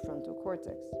their prefrontal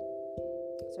cortex.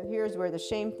 So here's where the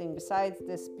shame thing, besides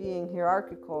this being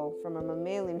hierarchical from a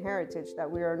mammalian heritage that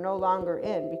we are no longer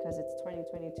in because it's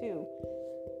 2022,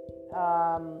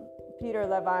 Peter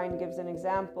Levine gives an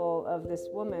example of this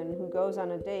woman who goes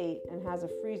on a date and has a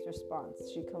freeze response.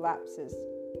 She collapses,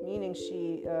 meaning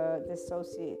she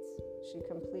dissociates. She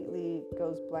completely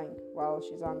goes blank while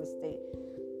she's on this date.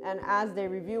 And as they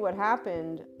review what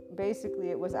happened, basically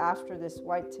it was after this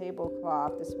white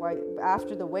tablecloth,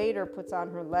 after the waiter puts on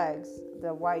her legs,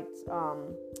 the white,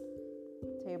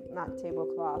 not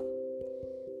tablecloth,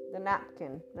 the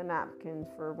napkin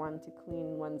for one to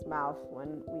clean one's mouth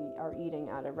when we are eating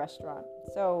at a restaurant.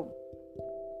 So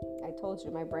I told you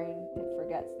my brain, it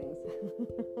forgets things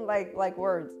like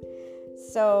words.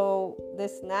 So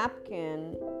this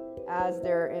napkin, as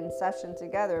they're in session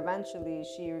together, eventually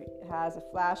she has a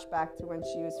flashback to when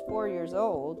she was 4 years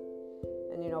old.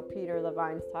 And Peter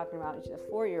Levine's talking about she's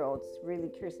a 4-year-old, really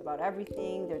curious about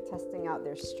everything. They're testing out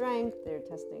their strength, they're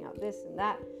testing out this and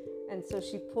that. And so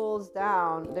she pulls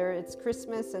down there. It's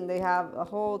Christmas, and they have a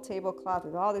whole tablecloth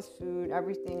with all this food.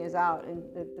 Everything is out, and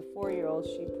the 4-year-old,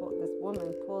 this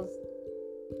woman pulls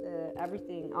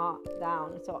everything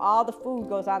down. So all the food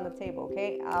goes on the table,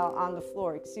 on the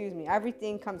floor. Excuse me.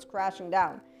 Everything comes crashing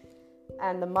down,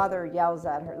 and the mother yells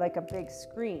at her like a big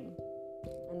scream.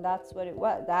 And that's what it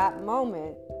was. That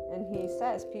moment, and he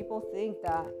says, people think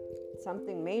that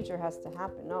something major has to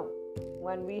happen. No,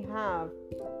 when we have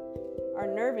our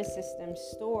nervous system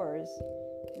stores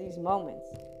these moments.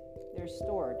 They're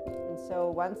stored. And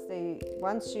so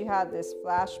once she had this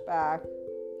flashback,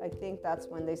 I think that's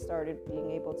when they started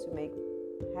being able to make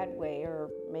headway or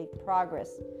make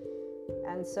progress.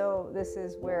 And so this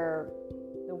is where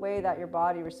the way that your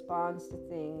body responds to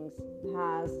things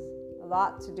has a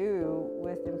lot to do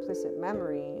with implicit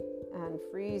memory and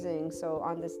freezing. So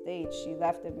on this date, she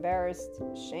left embarrassed,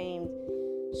 ashamed.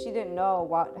 She didn't know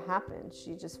what happened.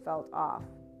 She just felt off.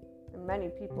 And many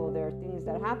people, there are things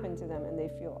that happen to them and they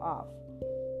feel off.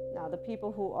 Now, the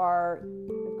people who are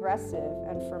aggressive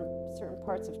and from certain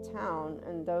parts of town,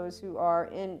 and those who are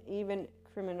in even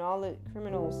criminal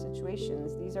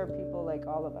situations, these are people like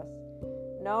all of us.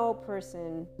 No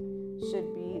person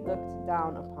should be looked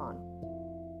down upon.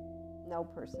 No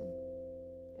person.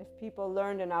 If people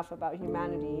learned enough about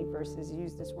humanity versus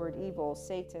use this word evil,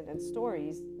 Satan, and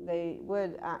stories, they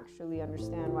would actually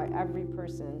understand why every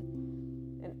person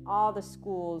in all the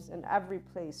schools and every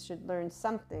place should learn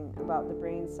something about the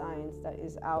brain science that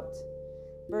is out,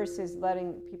 versus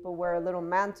letting people wear little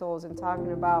mantles and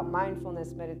talking about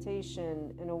mindfulness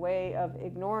meditation in a way of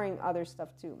ignoring other stuff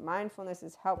too. Mindfulness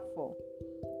is helpful.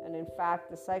 And in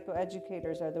fact, the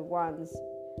psychoeducators are the ones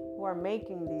who are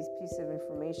making these pieces of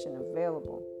information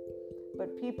available.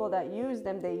 But people that use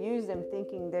them, they use them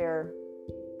thinking they're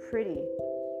pretty.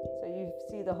 So you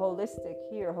see the holistic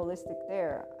here, holistic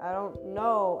there. I don't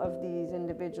know of these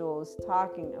individuals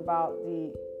talking about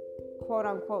the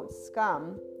quote-unquote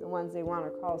scum, the ones they want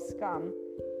to call scum.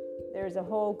 There's a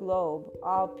whole globe.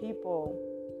 All people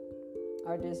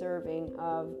are deserving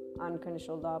of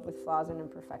unconditional love with flaws and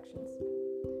imperfections.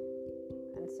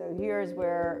 And so here's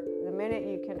where the minute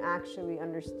you can actually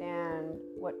understand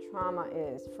what trauma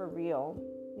is for real,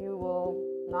 you will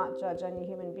not judge any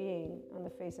human being on the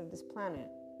face of this planet,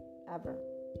 ever,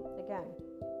 again.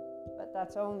 But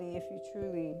that's only if you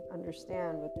truly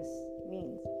understand what this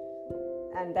means.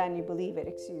 And then you believe it,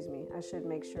 excuse me. I should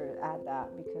make sure to add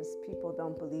that, because people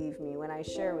don't believe me when I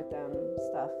share with them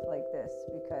stuff like this,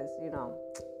 because,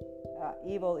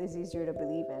 evil is easier to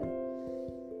believe in.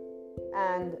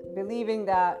 And believing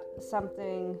that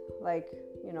something like,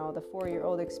 the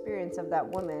 4-year-old experience of that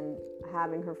woman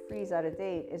having her freeze at a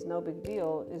date is no big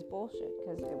deal is bullshit,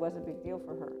 because it was a big deal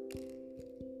for her.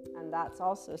 And that's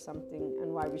also something,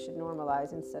 and why we should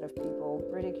normalize, instead of people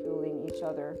ridiculing each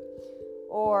other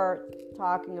or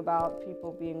talking about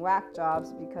people being whack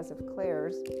jobs because of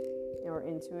clairs or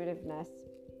intuitiveness.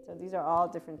 So these are all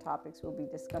different topics we'll be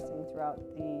discussing throughout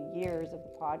the years of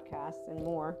the podcast and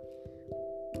more,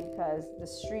 because the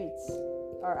streets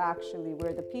are actually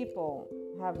where the people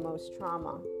have most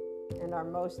trauma and are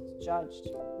most judged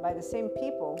by the same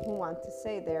people who want to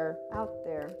say they're out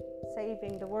there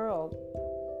saving the world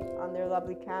on their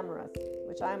lovely cameras,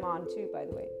 which I'm on too, by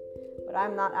the way. But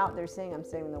I'm not out there saying I'm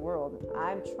saving the world.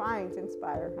 I'm trying to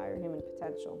inspire higher human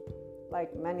potential.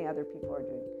 like many other people are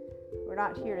doing. We're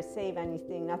not here to save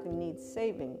anything. Nothing needs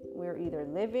saving. We're either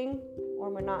living or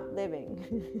we're not living.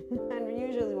 And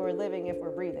usually we're living if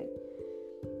we're breathing.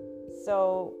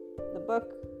 So the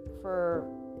book for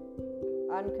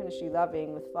Unconditionally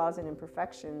Loving with Flaws and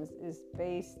Imperfections is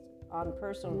based on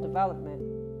personal development.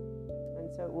 And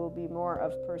so it will be more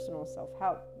of personal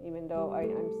self-help, even though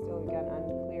I'm still, again,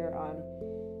 unclear on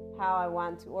how I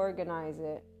want to organize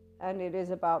it. And it is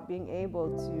about being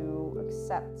able to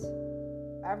accept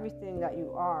everything that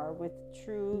you are with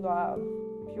true love.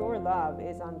 Pure love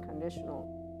is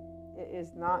unconditional. It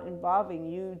is not involving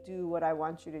you do what I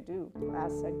want you to do,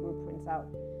 as Sadhguru points out.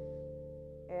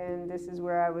 And this is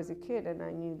where I was a kid and I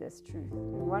knew this truth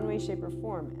in one way, shape, or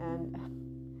form.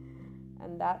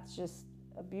 And that's just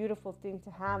a beautiful thing to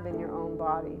have in your own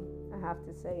body, I have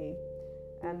to say.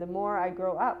 And the more I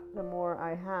grow up, the more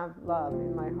I have love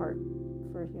in my heart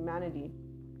for humanity.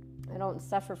 I don't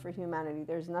suffer for humanity.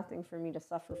 There's nothing for me to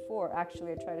suffer for.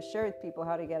 Actually, I try to share with people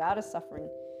how to get out of suffering,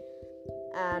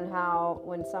 and how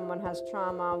when someone has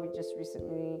trauma, we just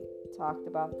recently talked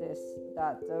about this,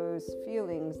 that those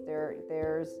feelings,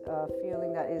 there's a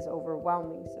feeling that is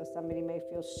overwhelming. So somebody may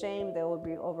feel shame, they will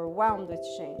be overwhelmed with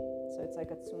shame. So it's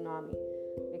like a tsunami,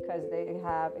 because they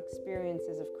have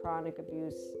experiences of chronic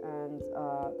abuse, and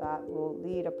that will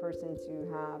lead a person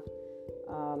to have,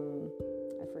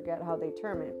 I forget how they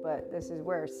term it, but this is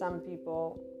where some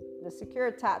people, the secure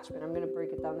attachment, I'm going to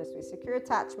break it down this way. Secure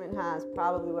attachment has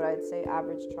probably what I'd say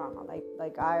average trauma.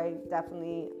 Like I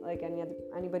definitely, like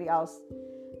anybody else,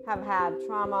 have had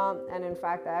trauma. And in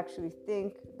fact, I actually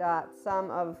think that some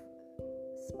of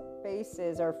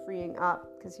spaces are freeing up,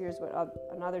 because here's what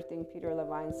another thing Peter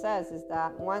Levine says is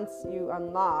that once you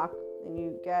unlock and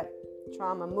you get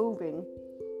trauma moving,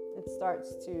 it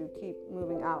starts to keep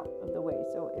moving out of the way.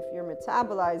 So if you're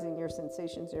metabolizing your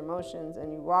sensations, your emotions,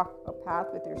 and you walk a path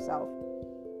with yourself,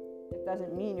 it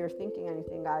doesn't mean you're thinking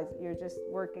anything, guys. You're just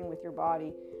working with your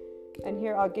body. And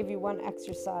here I'll give you one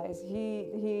exercise.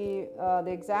 The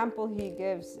example he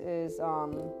gives is,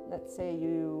 let's say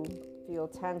you feel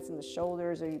tense in the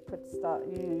shoulders, or you put stuff.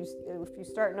 If you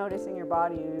start noticing your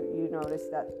body, you notice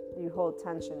that you hold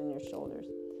tension in your shoulders.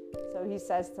 So he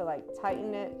says to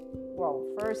tighten it. Well,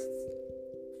 first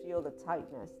feel the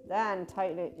tightness, then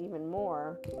tighten it even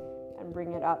more and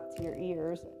bring it up to your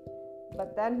ears.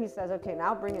 But then he says, okay,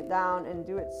 now bring it down and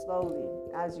do it slowly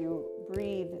as you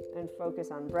breathe and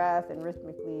focus on breath and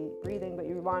rhythmically breathing, but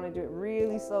you want to do it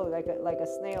really slowly, like a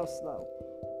snail slow.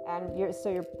 And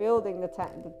you're building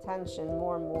the tension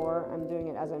more and more. I'm doing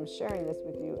it as I'm sharing this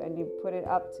with you, and you put it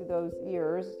up to those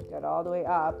ears, get all the way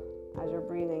up as you're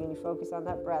breathing, and you focus on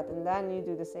that breath, and then you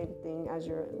do the same thing as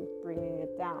you're bringing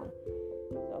it down.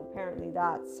 So apparently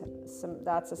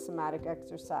that's a somatic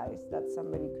exercise that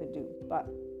somebody could do. But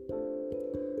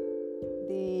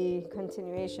the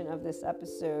continuation of this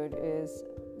episode is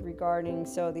regarding,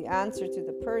 so the answer to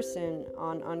the person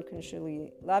on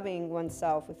unconditionally loving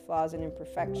oneself with flaws and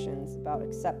imperfections, about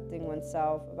accepting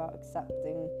oneself, about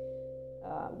accepting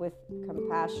with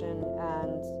compassion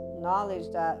and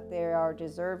knowledge that they are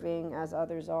deserving as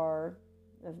others are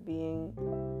of being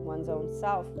one's own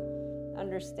self.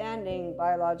 Understanding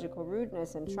biological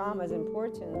rudeness and trauma is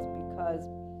important, because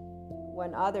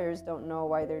when others don't know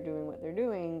why they're doing what they're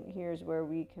doing, here's where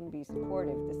we can be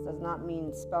supportive. This does not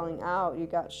mean spelling out, you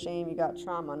got shame, you got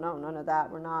trauma. No, none of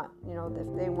that. We're not,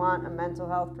 if they want a mental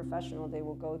health professional, they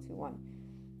will go to one.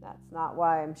 That's not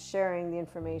why I'm sharing the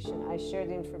information. I share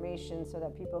the information so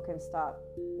that people can stop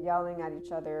yelling at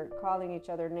each other, calling each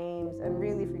other names. And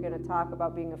really, if you're going to talk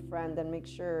about being a friend, then make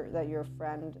sure that you're a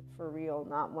friend for real,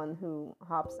 not one who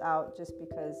hops out just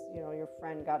because, your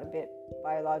friend got a bit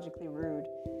biologically rude.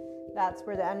 That's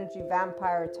where the energy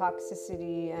vampire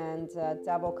toxicity and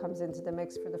devil comes into the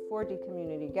mix for the 4D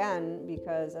community again,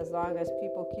 because as long as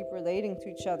people keep relating to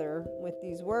each other with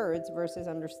these words versus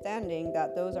understanding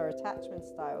that those are attachment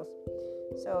styles.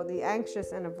 So the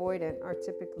anxious and avoidant are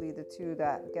typically the two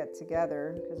that get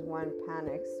together, because one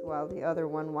panics while the other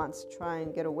one wants to try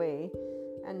and get away.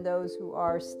 And those who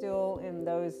are still in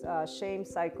those shame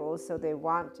cycles, so they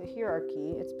want to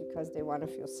hierarchy, it's because they want to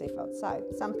feel safe outside.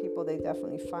 Some people, they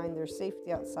definitely find their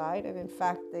safety outside, and in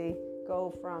fact, they go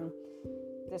from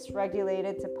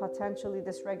dysregulated to potentially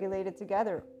dysregulated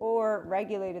together, or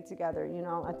regulated together.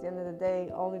 At the end of the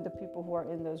day, only the people who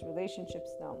are in those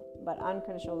relationships know. But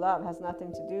unconditional love has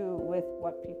nothing to do with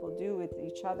what people do with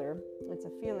each other. It's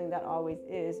a feeling that always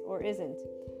is or isn't.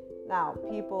 Now,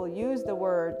 people use the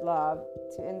word love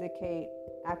to indicate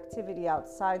activity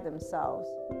outside themselves.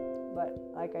 But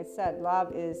like I said,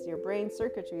 love is your brain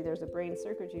circuitry. There's a brain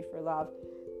circuitry for love.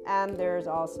 And there's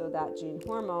also that gene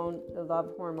hormone, the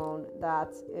love hormone,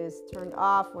 that is turned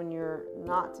off when you're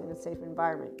not in a safe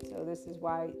environment. So this is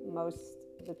why most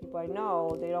of the people I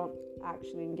know, they don't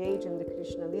actually engage in the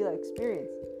Krishna Lila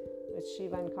experience with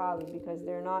Shiva and Kali, because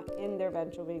they're not in their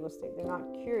ventral vagal state. They're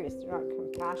not curious. They're not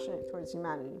compassionate towards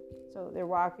humanity. So they're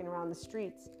walking around the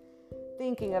streets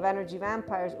thinking of energy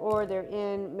vampires, or they're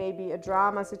in maybe a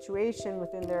drama situation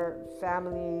within their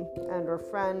family and or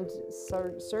friend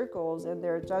circles, and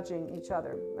they're judging each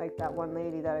other. Like that one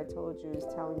lady that I told you is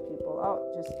telling people,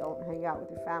 oh, just don't hang out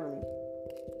with your family.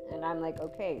 And I'm like,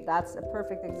 okay, that's a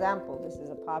perfect example. This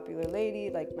is a popular lady,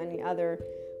 like many other,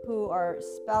 who are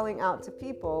spelling out to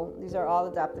people. These are all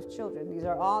adoptive children. These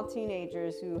are all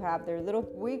teenagers who have their little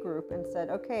we group and said,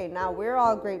 okay, now we're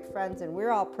all great friends and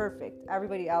we're all perfect.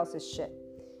 Everybody else is shit.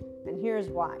 And here's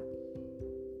why.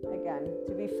 Again,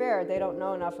 to be fair, they don't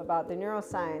know enough about the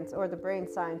neuroscience or the brain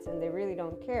science, and they really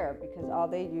don't care, because all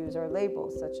they use are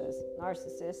labels such as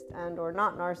narcissist and or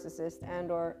not narcissist and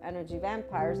or energy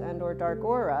vampires and or dark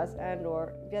auras and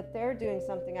or yet they're doing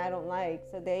something I don't like,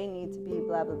 so they need to be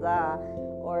blah blah blah,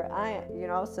 or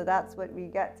so that's what we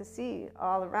get to see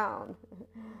all around.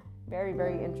 Very,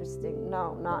 very interesting.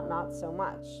 No, not so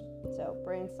much. So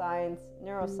brain science,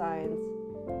 neuroscience,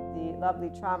 the lovely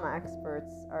trauma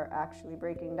experts are actually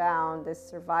breaking down this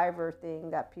survivor thing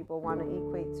that people want to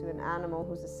equate to an animal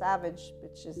who's a savage,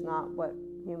 which is not what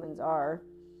humans are.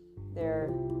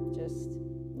 They're just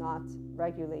not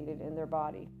regulated in their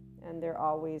body, and they're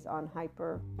always on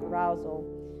hyper arousal.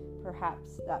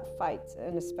 Perhaps that fight,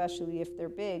 and especially if they're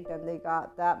big, then they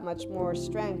got that much more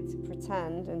strength to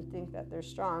pretend and think that they're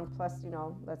strong. Plus,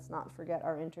 let's not forget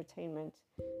our entertainment.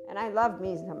 And I love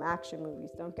me some action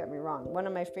movies, don't get me wrong. One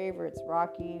of my favorites,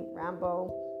 Rocky,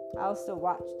 Rambo. I also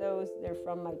watch those. They're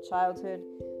from my childhood.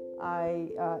 I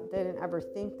didn't ever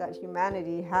think that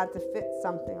humanity had to fit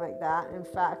something like that. In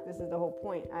fact, this is the whole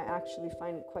point. I actually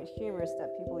find it quite humorous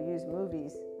that people use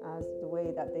movies as the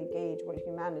way that they gauge what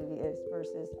humanity is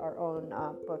versus our own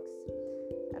books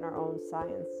and our own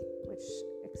science, which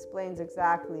explains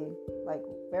exactly,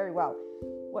 very well.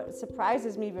 What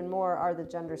surprises me even more are the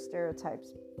gender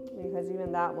stereotypes, because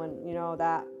even that one,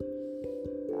 that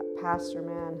pastor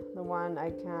man, the one,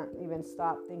 I can't even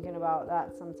stop thinking about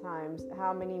that sometimes.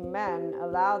 How many men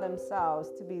allow themselves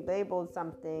to be labeled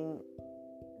something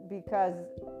because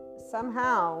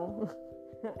somehow,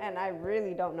 and I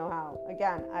really don't know how.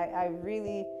 Again, I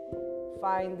really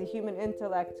find the human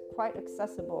intellect quite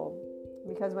accessible,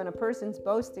 because when a person's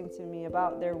boasting to me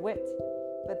about their wit,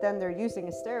 but then they're using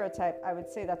a stereotype, I would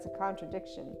say that's a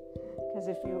contradiction. Because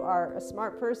if you are a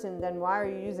smart person, then why are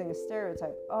you using a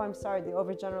stereotype? Oh, I'm sorry, the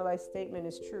overgeneralized statement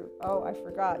is true. Oh, I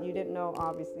forgot. You didn't know,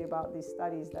 obviously, about these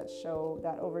studies that show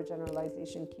that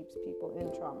overgeneralization keeps people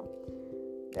in trauma.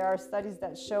 There are studies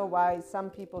that show why some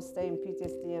people stay in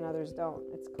PTSD and others don't.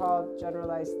 It's called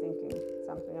generalized thinking,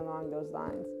 something along those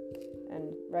lines.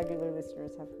 And regular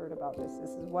listeners have heard about this.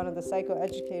 This is one of the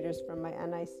psychoeducators from my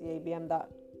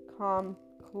nicabm.com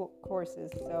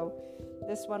courses. So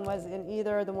this one was in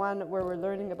either the one where we're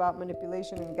learning about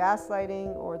manipulation and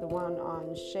gaslighting, or the one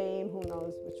on shame. Who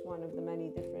knows which one of the many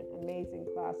different amazing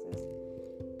classes.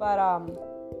 But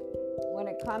when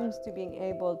it comes to being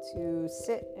able to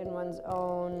sit in one's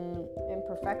own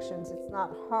imperfections, it's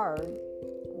not hard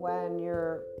when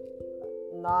you're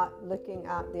not looking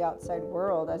at the outside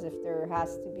world as if there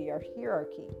has to be a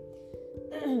hierarchy.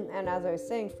 And as I was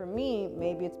saying, for me,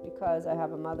 maybe it's because I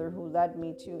have a mother who led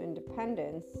me to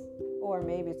independence, or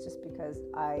maybe it's just because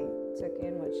I took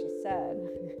in what she said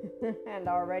and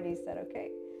already said,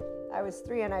 okay. I was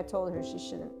 3 and I told her she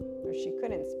shouldn't, or she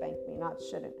couldn't spank me, not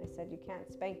shouldn't. I said, you can't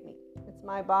spank me. It's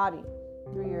my body,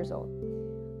 3 years old.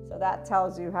 So that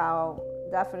tells you how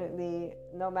definitely,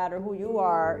 no matter who you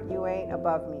are, you ain't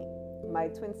above me. My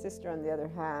twin sister, on the other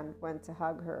hand, went to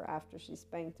hug her after she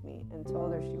spanked me and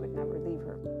told her she would never leave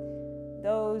her.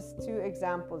 Those 2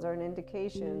 examples are an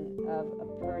indication of a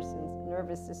person's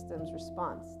nervous system's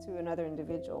response to another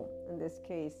individual. In this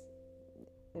case,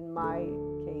 in my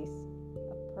case,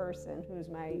 a person who's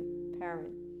my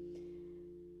parent.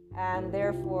 And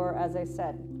therefore, as I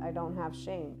said, I don't have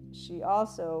shame. She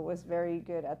also was very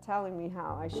good at telling me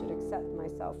how I should accept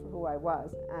myself for who I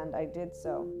was, and I did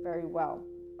so very well.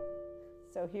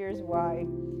 So here's why,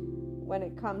 when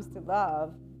it comes to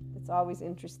love, it's always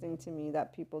interesting to me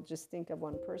that people just think of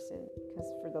one person, because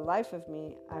for the life of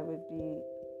me, I would be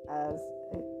as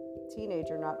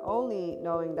teenager, not only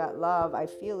knowing that love, I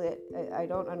feel it, I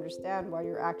don't understand why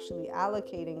you're actually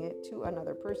allocating it to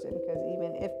another person, because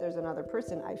even if there's another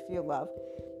person, I feel love.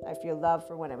 I feel love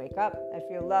for when I wake up. I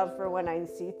feel love for when I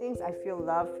see things. I feel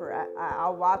love for,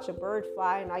 I'll watch a bird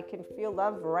fly and I can feel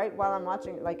love right while I'm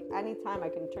watching it. Like anytime I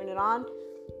can turn it on,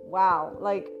 wow,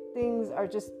 like things are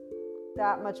just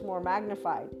that much more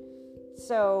magnified.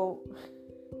 So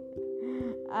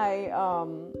I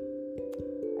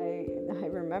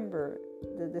remember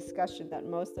the discussion that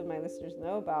most of my listeners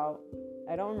know about.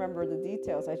 I don't remember the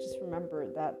details. I just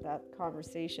remember that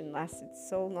conversation lasted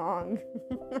so long.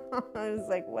 I was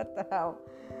like, what the hell?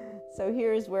 So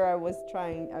here's where I was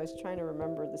trying to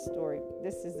remember the story.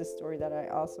 This is the story that I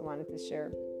also wanted to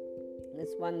share. This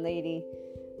one lady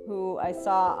who I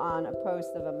saw on a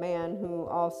post of a man who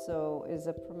also is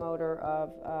a promoter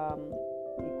of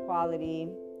equality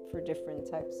for different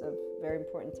types of very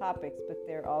important topics, but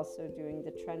they're also doing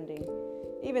the trending.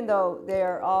 Even though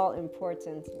they're all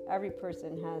important, every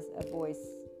person has a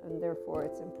voice, and therefore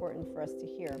it's important for us to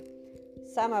hear.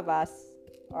 Some of us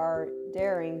are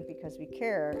daring because we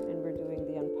care, and we're doing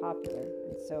the unpopular.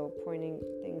 And so pointing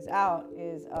things out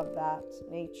is of that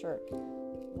nature.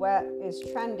 What is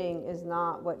trending is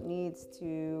not what needs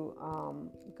to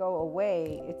go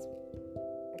away. It's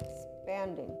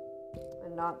expanding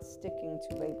and not sticking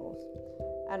to labels.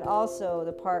 And also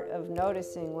the part of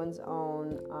noticing one's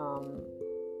own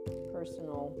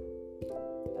personal,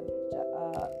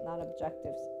 not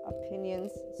objectives,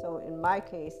 opinions. So in my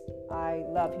case, I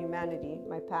love humanity.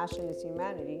 My passion is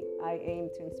humanity. I aim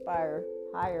to inspire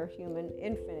higher human,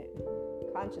 infinite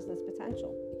consciousness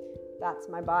potential. That's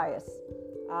my bias.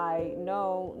 I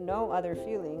know no other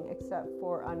feeling except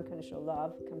for unconditional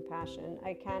love, compassion.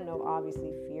 I can know,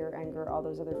 obviously, fear, anger, all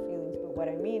those other feelings. But what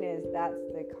I mean is that's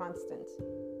the constant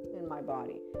in my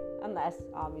body. Unless,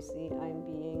 obviously, I'm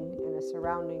being in a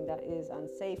surrounding that is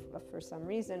unsafe for some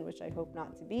reason, which I hope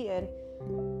not to be in.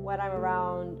 When I'm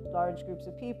around large groups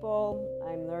of people,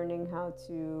 I'm learning how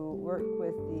to work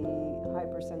with the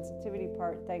hypersensitivity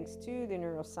part, thanks to the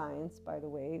neuroscience, by the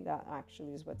way. That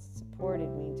actually is what supported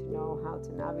me to know how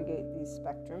to navigate these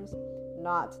spectrums,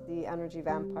 not the energy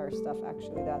vampire stuff.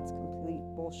 Actually, that's complete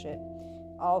bullshit.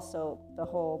 Also, the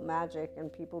whole magic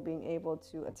and people being able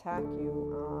to attack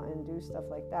you and do stuff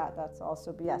like that, that's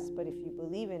also BS. But if you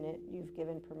believe in it, you've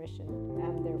given permission.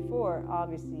 And therefore,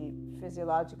 obviously,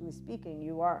 physiologically speaking,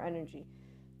 you are energy.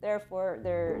 Therefore,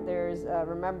 there's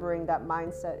remembering that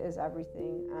mindset is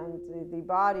everything. And the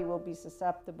body will be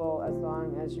susceptible as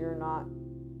long as you're not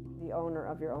the owner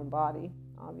of your own body,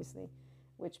 obviously.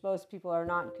 Which most people are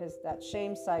not, because that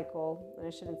shame cycle, and I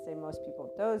shouldn't say most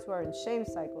people, those who are in shame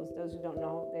cycles, those who don't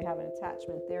know they have an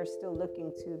attachment, they're still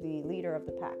looking to the leader of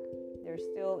the pack. They're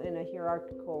still in a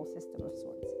hierarchical system of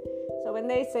sorts. So when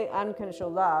they say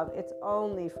unconditional love, it's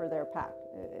only for their pack.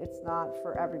 It's not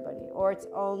for everybody, or it's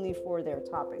only for their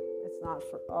topic. It's not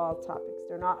for all topics.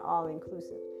 They're not all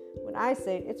inclusive. When I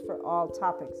say it's for all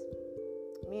topics,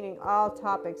 meaning all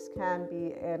topics can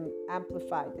be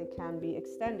amplified, they can be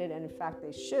extended, and in fact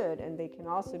they should, and they can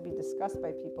also be discussed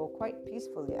by people quite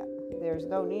peacefully. There's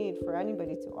no need for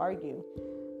anybody to argue,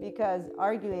 because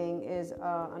arguing is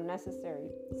unnecessary,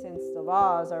 since the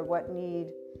laws are what need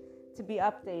to be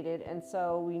updated. And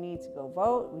so we need to go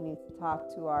vote, we need to talk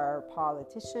to our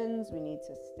politicians, we need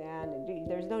to stand and do.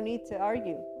 There's no need to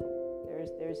argue.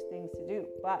 There's things to do,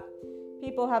 but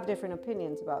people have different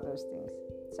opinions about those things.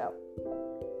 So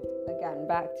again,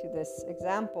 back to this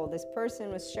example, this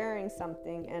person was sharing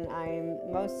something, and I'm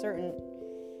most certain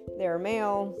they're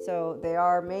male, so they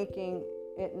are making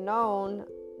it known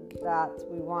that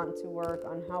we want to work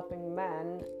on helping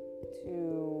men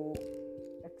to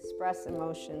express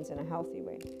emotions in a healthy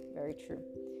way. Very true.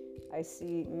 I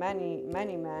see many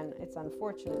men, it's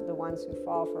unfortunate, the ones who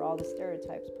fall for all the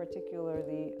stereotypes,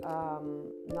 particularly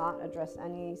not address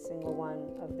any single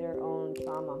one of their own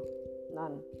trauma.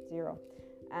 None. Zero.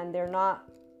 And they're not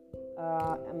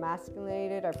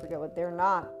emasculated, I forget what, they're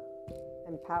not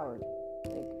empowered.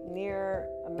 Like, near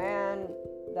a man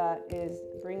that is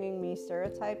bringing me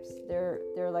stereotypes,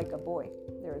 they're like a boy,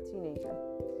 they're a teenager.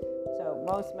 So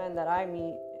most men that I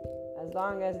meet, as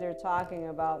long as they're talking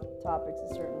about topics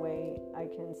a certain way, I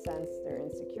can sense their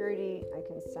insecurity. I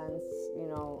can sense,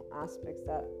 aspects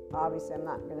that obviously I'm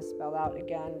not going to spell out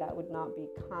again. That would not be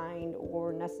kind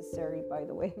or necessary, by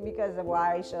the way, because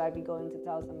why should I be going to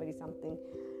tell somebody something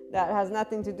that has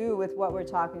nothing to do with what we're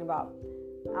talking about?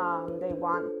 They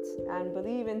want and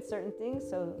believe in certain things,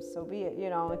 so be it.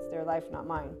 It's their life, not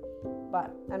mine.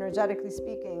 but energetically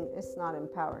speaking, it's not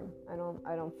empowering. I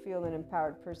don't feel an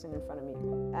empowered person in front of me.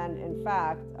 And in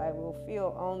fact, I will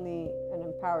feel only an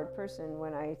empowered person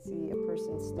when I see a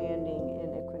person standing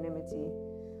in equanimity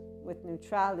with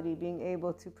neutrality, being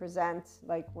able to present,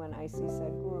 like when I see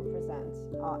Sadhguru present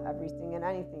everything and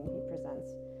anything he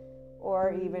presents,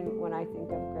 or even when I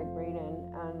think of Gregg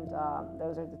Braden, and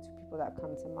those are the two people that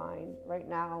come to mind right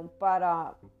now. But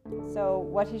so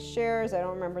what he shares, I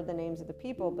don't remember the names of the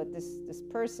people, but this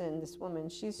person, this woman,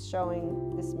 she's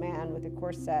showing this man with a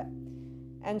corset,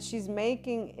 and she's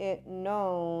making it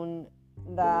known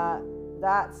that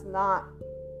that's not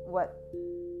what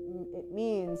it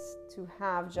means to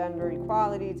have gender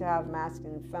equality, to have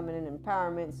masculine and feminine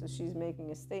empowerment. So she's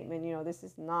making a statement, this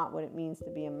is not what it means to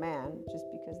be a man, just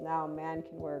because now a man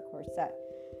can wear a corset.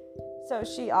 So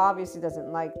she obviously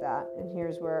doesn't like that. And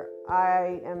here's where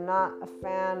I am not a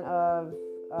fan of,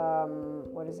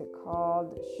 what is it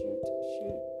called?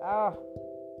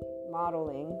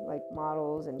 Modeling, like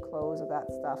models and clothes of that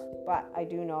stuff. But I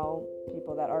do know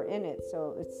people that are in it.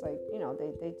 So it's like,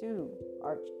 they do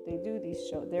art, they do these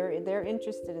shows. They're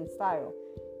interested in style.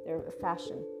 They're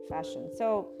fashion.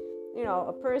 So,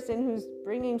 a person who's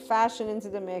bringing fashion into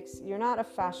the mix, you're not a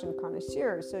fashion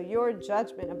connoisseur. So your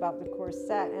judgment about the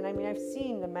corset, and I mean, I've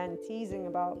seen the men teasing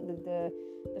about the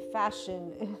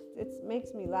fashion. It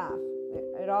makes me laugh.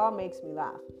 It all makes me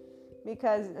laugh.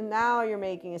 Because now you're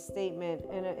making a statement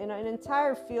in an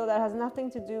entire field that has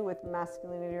nothing to do with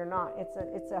masculinity or not.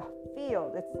 It's a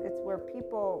field. It's where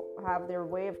people have their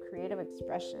way of creative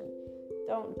expression.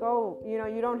 Don't go,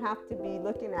 you don't have to be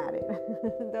looking at it.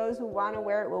 Those who want to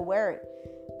wear it will wear it.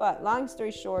 But long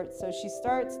story short, so she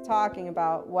starts talking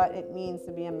about what it means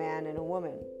to be a man and a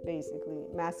woman, basically,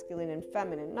 masculine and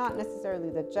feminine. Not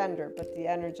necessarily the gender, but the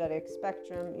energetic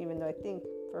spectrum, even though I think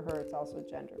for her it's also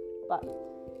gender. But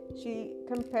she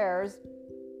compares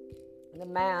the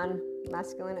man,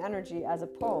 masculine energy, as a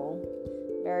pole,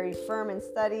 very firm and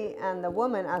steady, and the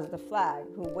woman as the flag,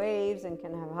 who waves and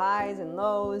can have highs and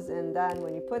lows. And then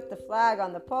when you put the flag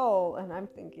on the pole, and I'm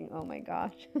thinking, oh my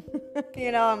gosh,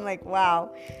 I'm like,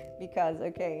 wow, because,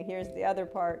 okay, here's the other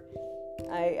part.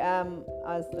 I am,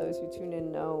 as those who tune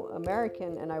in know,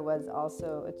 American, and I was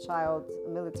also a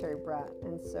military brat.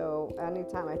 And so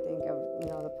anytime I think of,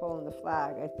 the pole and the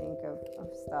flag, I think of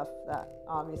stuff that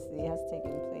obviously has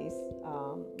taken place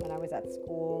when I was at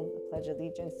school. The Pledge of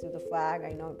Allegiance to the flag,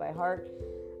 I know it by heart.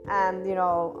 And,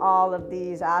 all of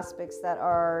these aspects that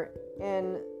are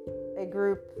in a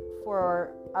group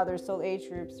for other soul age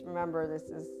groups. Remember, this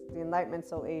is the Enlightenment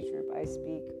Soul Age group. I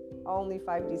speak only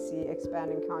 5DC,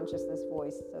 expanding consciousness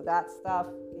voice. So that stuff,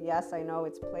 yes, I know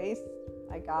its place.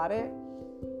 I got it.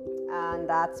 And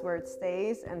that's where it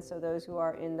stays. And so those who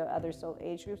are in the other soul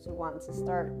age groups who want to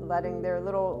start letting their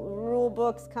little rule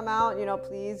books come out,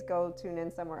 please go tune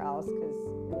in somewhere else. Because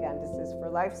again, this is for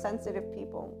life sensitive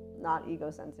people, not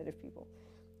ego sensitive people.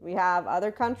 We have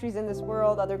other countries in this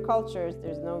world, other cultures.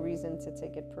 There's no reason to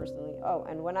take it personally. Oh,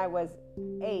 and when I was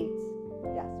 8,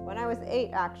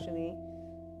 actually,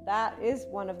 that is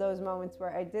one of those moments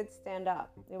where I did stand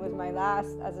up. It was my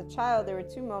last, as a child, there were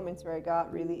 2 moments where I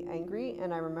got really angry,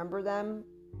 and I remember them,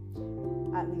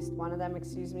 at least one of them,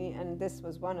 and this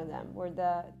was one of them, where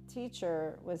the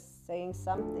teacher was saying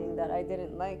something that I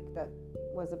didn't like that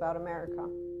was about America,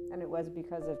 and it was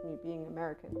because of me being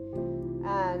American.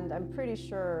 And I'm pretty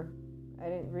sure I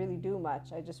didn't really do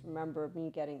much. I just remember me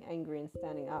getting angry and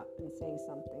standing up and saying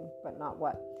something, but not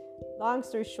what. Long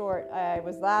story short, I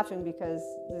was laughing because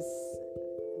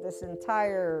this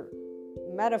entire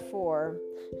metaphor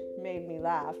made me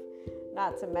laugh.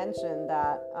 Not to mention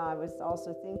that I was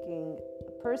also thinking,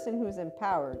 a person who's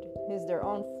empowered is their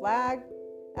own flag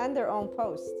and their own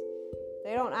post.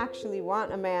 They don't actually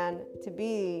want a man to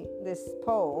be this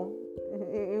pole.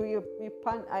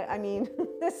 I mean,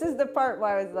 this is the part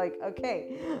where I was like,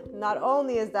 okay, not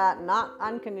only is that not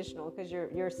unconditional, because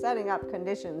you're setting up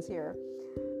conditions here,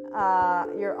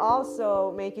 you're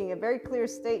also making a very clear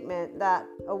statement that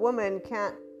a woman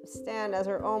can't stand as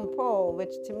her own pole,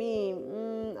 which to me,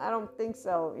 I don't think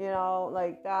so.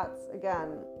 Like that's,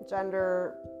 again,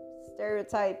 gender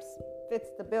stereotypes fits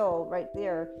the bill right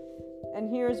there. And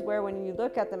here's where, when you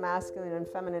look at the masculine and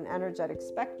feminine energetic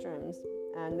spectrums,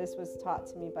 and this was taught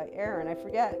to me by Aaron, I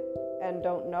forget and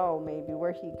don't know maybe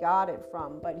where he got it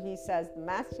from, but he says the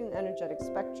masculine energetic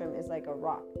spectrum is like a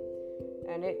rock,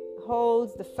 and it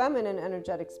holds the feminine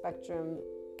energetic spectrum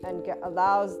and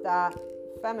allows that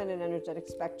feminine energetic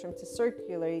spectrum to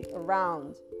circulate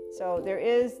around. So there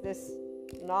is this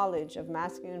knowledge of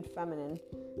masculine and feminine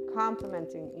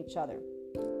complementing each other.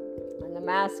 And the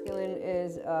masculine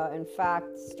is, in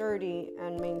fact, sturdy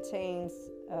and maintains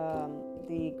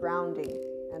the grounding.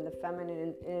 And the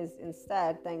feminine is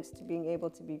instead, thanks to being able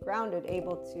to be grounded,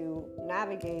 able to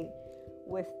navigate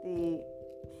with the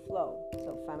flow.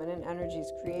 So feminine energy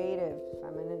is creative.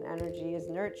 Feminine energy is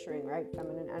nurturing, right?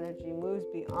 Feminine energy moves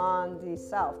beyond the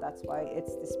self. That's why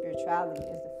it's the spirituality,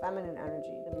 is the feminine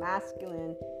energy. The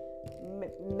masculine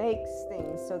makes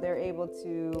things so they're able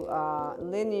to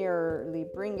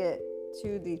linearly bring it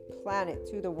to the planet,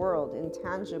 to the world in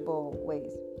tangible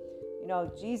ways. You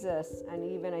know, Jesus, and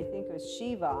even I think it was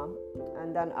Shiva,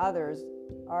 and then others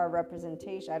are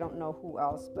representation. I don't know who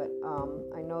else, but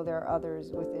I know there are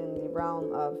others within the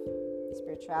realm of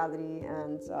spirituality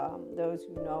and those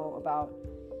who know about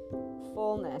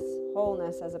fullness,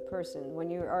 wholeness as a person.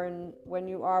 When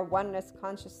you are oneness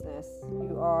consciousness,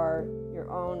 you are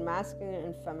your own masculine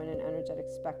and feminine energetic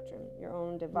spectrum, your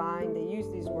own divine. They use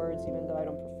these words, even though I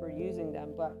don't prefer using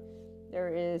them, but there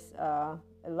is a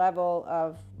level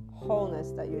of wholeness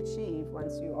that you achieve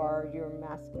once you are your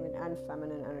masculine and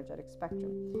feminine energetic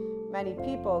spectrum. Many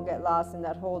people get lost in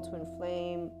that whole twin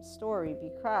flame story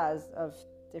because of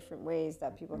different ways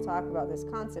that people talk about this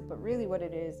concept, but really what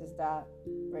it is that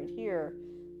right here,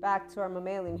 back to our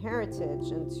mammalian heritage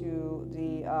and to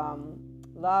the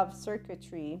love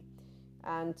circuitry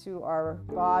and to our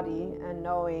body, and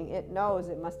knowing it knows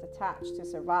it must attach to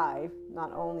survive.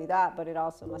 Not only that, but it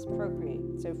also must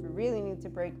procreate. So if we really need to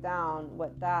break down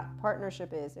what that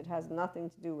partnership is, it has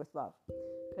nothing to do with love,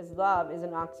 because love is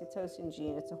an oxytocin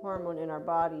gene. It's a hormone in our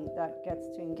body that gets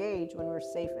to engage when we're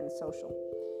safe and social.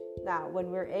 Now,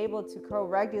 when we're able to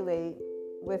co-regulate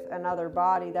with another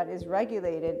body that is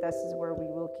regulated, this is where we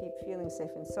will keep feeling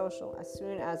safe and social. As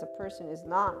soon as a person is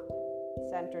not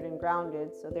centered and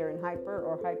grounded, so they're in hyper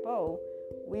or hypo,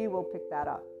 we will pick that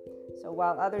up. So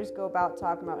while others go about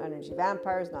talking about energy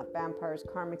vampires, not vampires,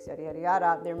 karmics, yada yada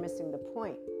yada, they're missing the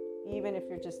point. Even if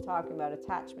you're just talking about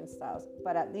attachment styles,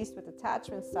 but at least with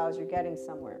attachment styles you're getting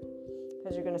somewhere,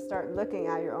 because you're going to start looking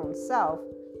at your own self.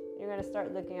 You're going to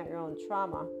start looking at your own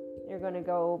trauma. You're going to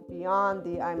go beyond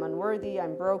the I'm unworthy,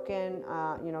 I'm broken,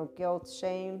 guilt,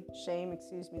 shame,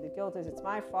 the guilt is it's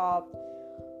my fault,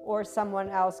 or someone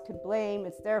else could blame,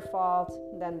 it's their fault.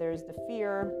 Then there's the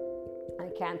fear, I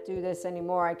can't do this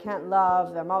anymore, I can't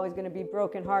love, I'm always going to be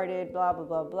brokenhearted, blah, blah,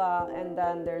 blah, blah. And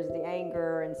then there's the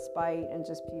anger and spite and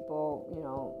just people,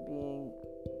 being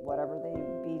whatever they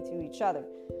be to each other.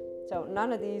 So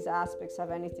none of these aspects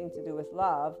have anything to do with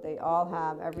love. They all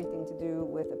have everything to do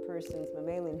with a person's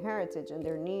mammalian heritage and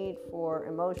their need for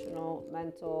emotional,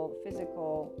 mental,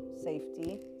 physical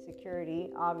safety,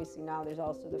 security. Obviously now there's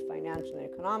also the financial and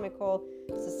economical,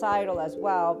 societal as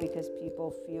well, because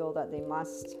people feel that they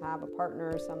must have a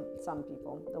partner. Some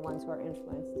people, the ones who are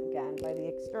influenced again by the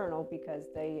external, because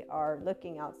they are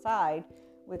looking outside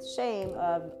with shame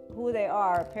of who they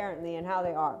are apparently and how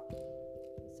they are.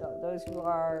 So those who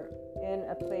are in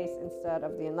a place instead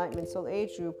of the Enlightenment Soul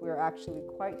Age group, we're actually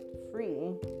quite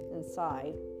free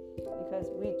inside, because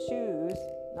we choose,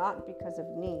 not because of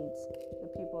needs,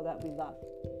 the people that we love.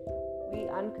 We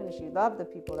unconsciously love the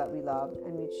people that we love,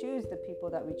 and we choose the people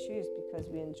that we choose because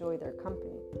we enjoy their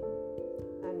company.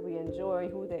 And we enjoy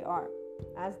who they are,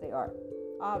 as they are,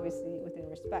 obviously within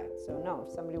respect. So no,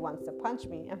 if somebody wants to punch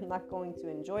me, I'm not going to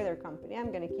enjoy their company.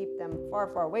 I'm going to keep them far,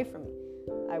 far away from me.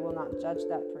 I will not judge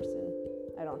that person.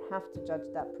 I don't have to judge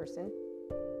that person.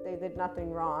 They did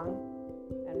nothing wrong.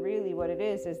 And really what it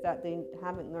is that they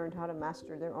haven't learned how to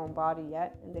master their own body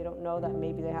yet. And they don't know that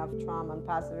maybe they have trauma and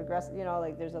passive aggressive,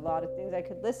 there's a lot of things I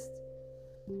could list,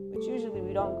 which usually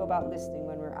we don't go about listing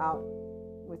when we're out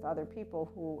with other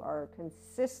people who are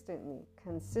consistently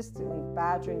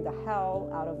badgering the hell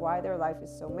out of why their life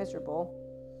is so miserable,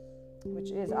 which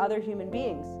is other human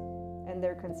beings. And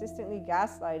they're consistently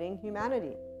gaslighting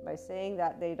humanity by saying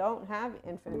that they don't have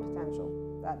infinite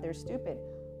potential, that they're stupid,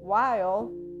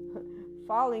 while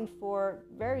falling for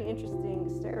very interesting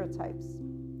stereotypes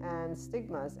and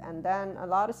stigmas, and then a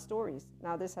lot of stories.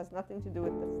 Now, this has nothing to do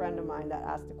with the friend of mine that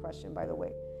asked the question, by the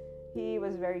way. He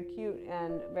was very cute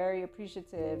and very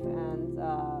appreciative, and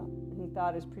he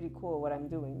thought it was pretty cool what I'm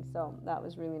doing. So that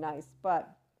was really nice. But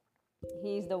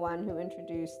he's the one who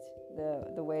introduced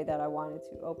the way that I wanted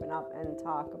to open up and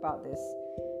talk about this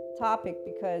topic,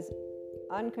 because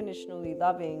unconditionally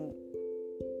loving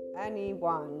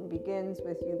anyone begins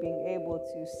with you being able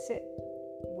to sit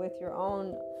with your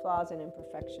own flaws and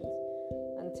imperfections.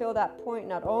 Until that point,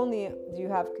 not only do you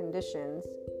have conditions,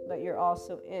 but you're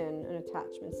also in an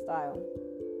attachment style,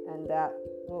 and that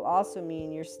will also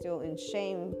mean you're still in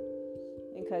shame,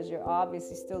 because you're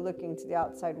obviously still looking to the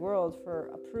outside world for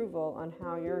approval on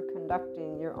how you're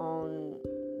conducting your own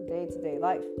day-to-day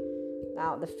life.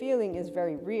 Now, the feeling is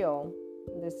very real.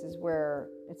 This is where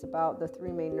it's about the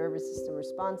three main nervous system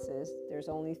responses. There's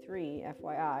only three,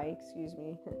 FYI, excuse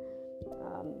me,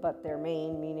 but they're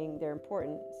main, meaning they're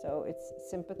important. So it's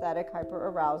sympathetic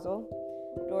hyperarousal,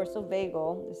 dorsal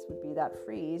vagal, this would be that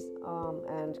freeze,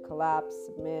 and collapse,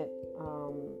 submit,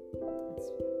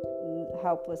 it's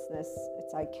helplessness,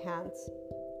 it's I can't.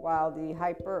 While the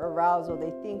hyperarousal,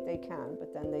 they think they can,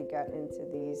 but then they get into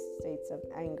these states of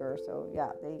anger. So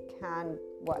yeah, they can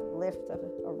lift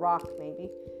a rock maybe,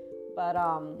 but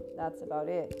that's about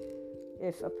it.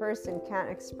 If a person can't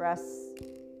express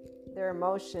their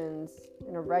emotions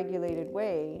in a regulated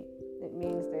way, it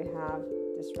means they have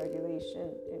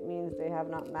dysregulation. It means they have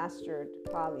not mastered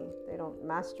Kali. They don't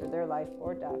master their life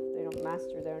or death. They don't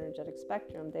master their energetic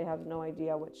spectrum. They have no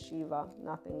idea what Shiva,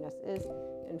 nothingness, is.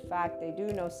 In fact, they do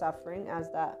know suffering,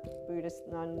 as that Buddhist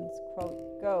nun's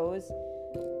quote goes.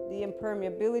 The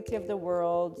impermeability of the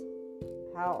world,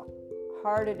 how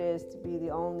hard it is to be the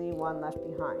only one left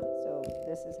behind. So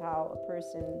this is how a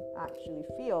person actually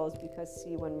feels, because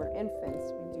see, when we're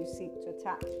infants, we do seek to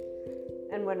attach.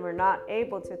 And when we're not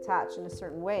able to attach in a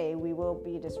certain way, we will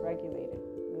be dysregulated.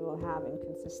 We will have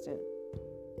inconsistent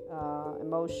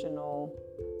emotional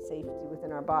safety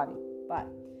within our body. But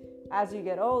as you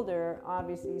get older,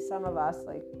 obviously some of us,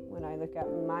 like when I look at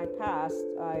my past,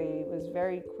 I was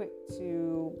very quick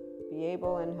to be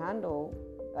able and handle.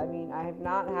 I mean, I have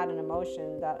not had an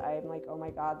emotion that I'm like, oh my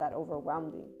God, that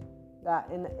overwhelmed me. That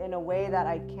in a way that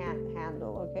I can't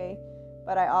handle, okay?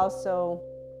 But I also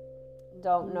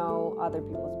don't know other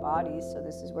people's bodies, so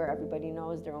this is where everybody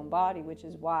knows their own body, which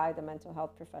is why the mental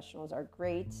health professionals are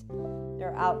great.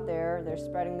 They're out there, they're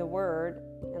spreading the word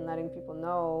and letting people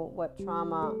know what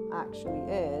trauma actually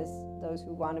is. Those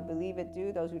who want to believe it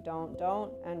do, those who don't.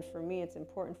 And for me, it's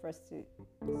important for us to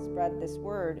spread this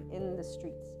word in the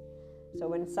streets. So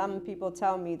when some people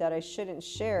tell me that I shouldn't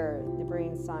share the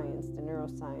brain science, the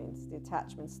neuroscience, the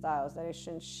attachment styles, that I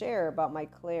shouldn't share about my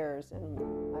clairs, and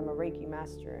I'm a Reiki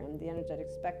master, and the energetic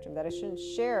spectrum, that I shouldn't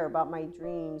share about my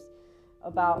dreams,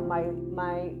 about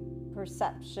my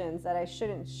perceptions, that I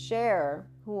shouldn't share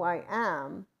who I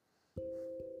am,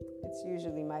 it's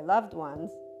usually my loved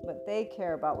ones, but they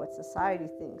care about what society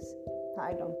thinks.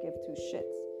 I don't give two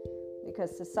shits,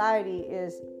 because society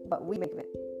is what we make of it.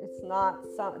 It's not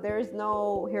there is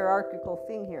no hierarchical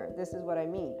thing here. This is what I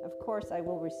mean. Of course, I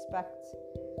will respect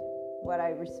what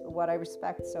I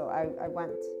respect. So I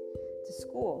went to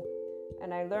school,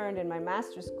 and I learned in my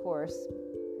master's course,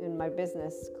 in my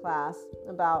business class,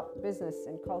 about business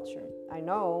and culture. I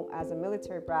know as a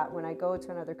military brat, when I go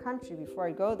to another country, before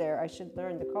I go there, I should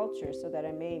learn the culture so that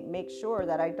I may make sure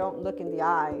that I don't look in the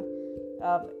eye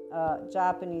of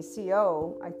Japanese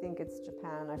CEO, I think it's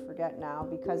Japan, I forget now,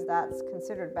 because that's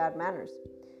considered bad manners.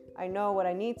 I know what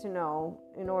I need to know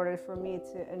in order for me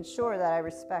to ensure that I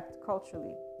respect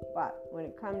culturally. But when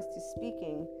it comes to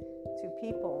speaking to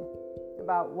people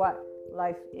about what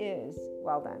life is,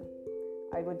 well then,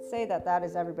 I would say that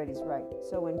is everybody's right.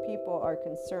 So when people are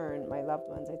concerned, my loved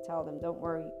ones, I tell them, don't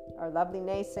worry. Our lovely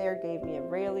naysayer gave me a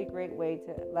really great way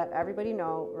to let everybody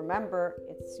know. Remember,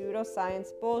 it's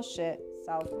pseudoscience bullshit,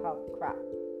 self-help crap.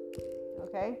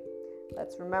 Okay?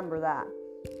 Let's remember that.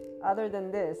 Other than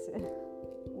this,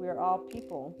 we're all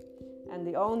people. And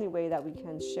the only way that we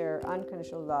can share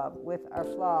unconditional love with our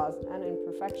flaws and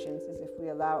imperfections is if we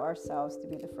allow ourselves to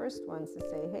be the first ones to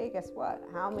say, hey, guess what?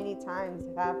 How many times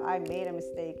have I made a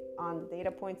mistake on the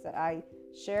data points that I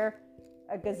share?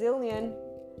 A gazillion.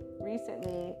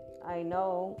 Recently, I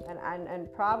know,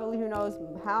 and probably who knows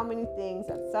how many things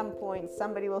at some point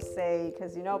somebody will say,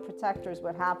 because protectors,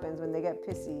 what happens when they get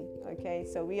pissy, okay?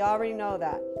 So we already know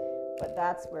that. But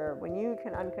that's where, when you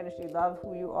can unconditionally love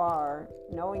who you are,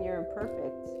 knowing you're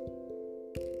imperfect,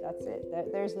 that's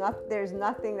it. There's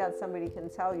nothing that somebody can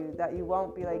tell you that you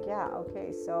won't be like, yeah,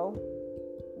 okay, so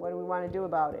what do we want to do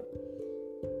about it?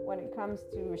 When it comes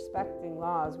to respecting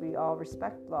laws, we all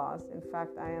respect laws. In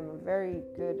fact, I am a very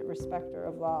good respecter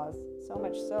of laws, so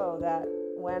much so that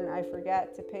when I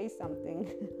forget to pay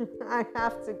something, I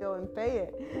have to go and pay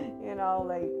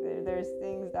it. There's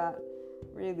things that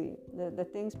really, the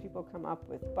things people come up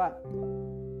with. But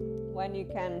when you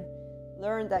can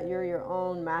learn that you're your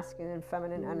own masculine and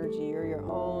feminine energy, you're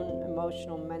your own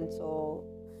emotional, mental,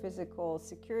 physical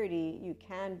security, you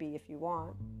can be if you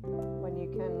want. When you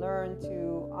can learn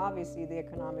to, obviously the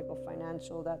economical,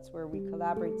 financial, that's where we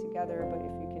collaborate together, but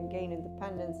if you can gain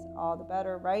independence, all the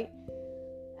better, right?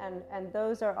 And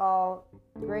those are all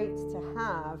great to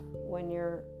have when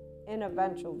you're in a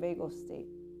ventral vagal state.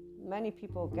 Many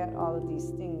people get all of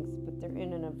these things, but they're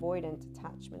in an avoidant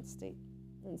attachment state.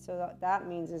 And so that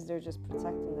means is they're just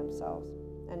protecting themselves.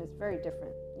 And it's very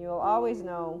different. You'll always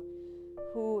know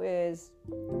who is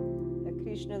a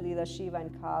Krishna, Leela, Shiva,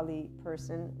 and Kali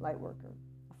person, light worker,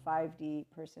 a 5D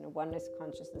person, a oneness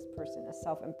consciousness person, a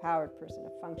self-empowered person,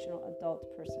 a functional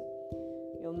adult person.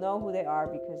 You'll know who they are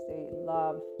because they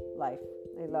love life.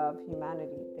 They love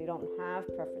humanity. They don't have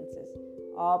preferences.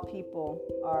 All people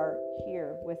are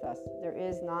here with us. There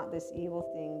is not this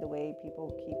evil thing the way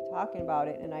people keep talking about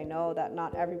it. And I know that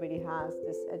not everybody has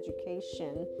this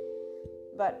education,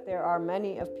 but there are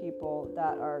many of people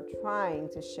that are trying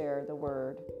to share the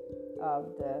word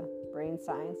of the brain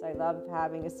science. I love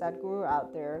having a Sadhguru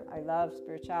out there. I love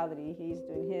spirituality. He's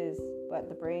doing his, but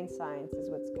the brain science is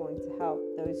what's going to help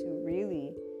those who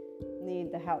really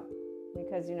need the help.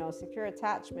 Because, secure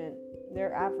attachment,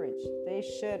 they're average. They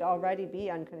should already be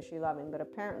unconditionally loving, but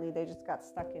apparently they just got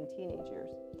stuck in teenage years.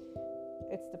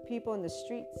 It's the people in the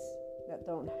streets that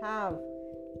don't have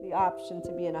the option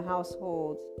to be in a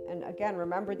household. And again,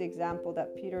 remember the example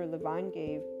that Peter Levine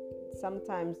gave.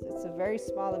 Sometimes it's a very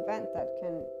small event that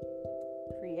can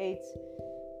create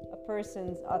a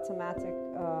person's automatic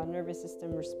nervous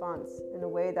system response in a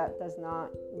way that does not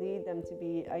lead them to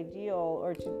be ideal,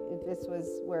 or this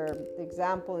was where the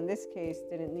example in this case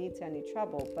didn't lead to any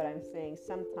trouble. But I'm saying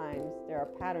sometimes there are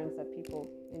patterns that people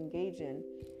engage in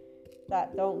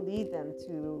that don't lead them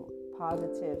to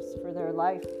positives for their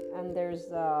life, and there's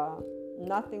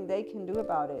nothing they can do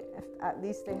about it. If at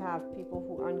least they have people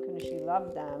who unconditionally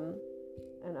love them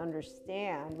and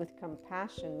understand with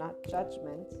compassion, not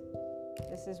judgment.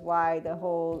 This is why the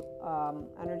whole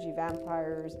energy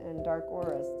vampires and dark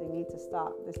auras, they need to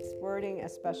stop. This wording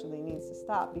especially needs to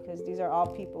stop, because these are all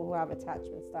people who have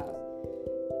attachment styles.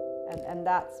 And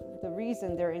that's the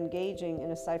reason they're engaging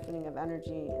in a siphoning of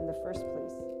energy in the first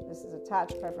place. This is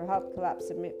attach, cry for help, collapse,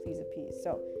 submit, please appease.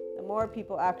 So the more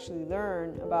people actually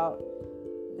learn about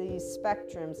these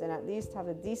spectrums and at least have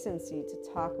the decency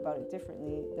to talk about it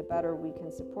differently, the better we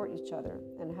can support each other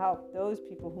and help those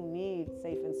people who need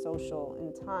safe and social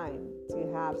in time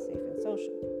to have safe and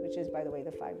social, which is, by the way,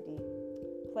 the 5D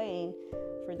plane.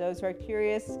 For those who are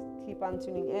curious, keep on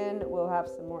tuning in. We'll have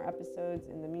some more episodes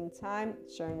in the meantime,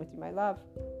 sharing with you my love.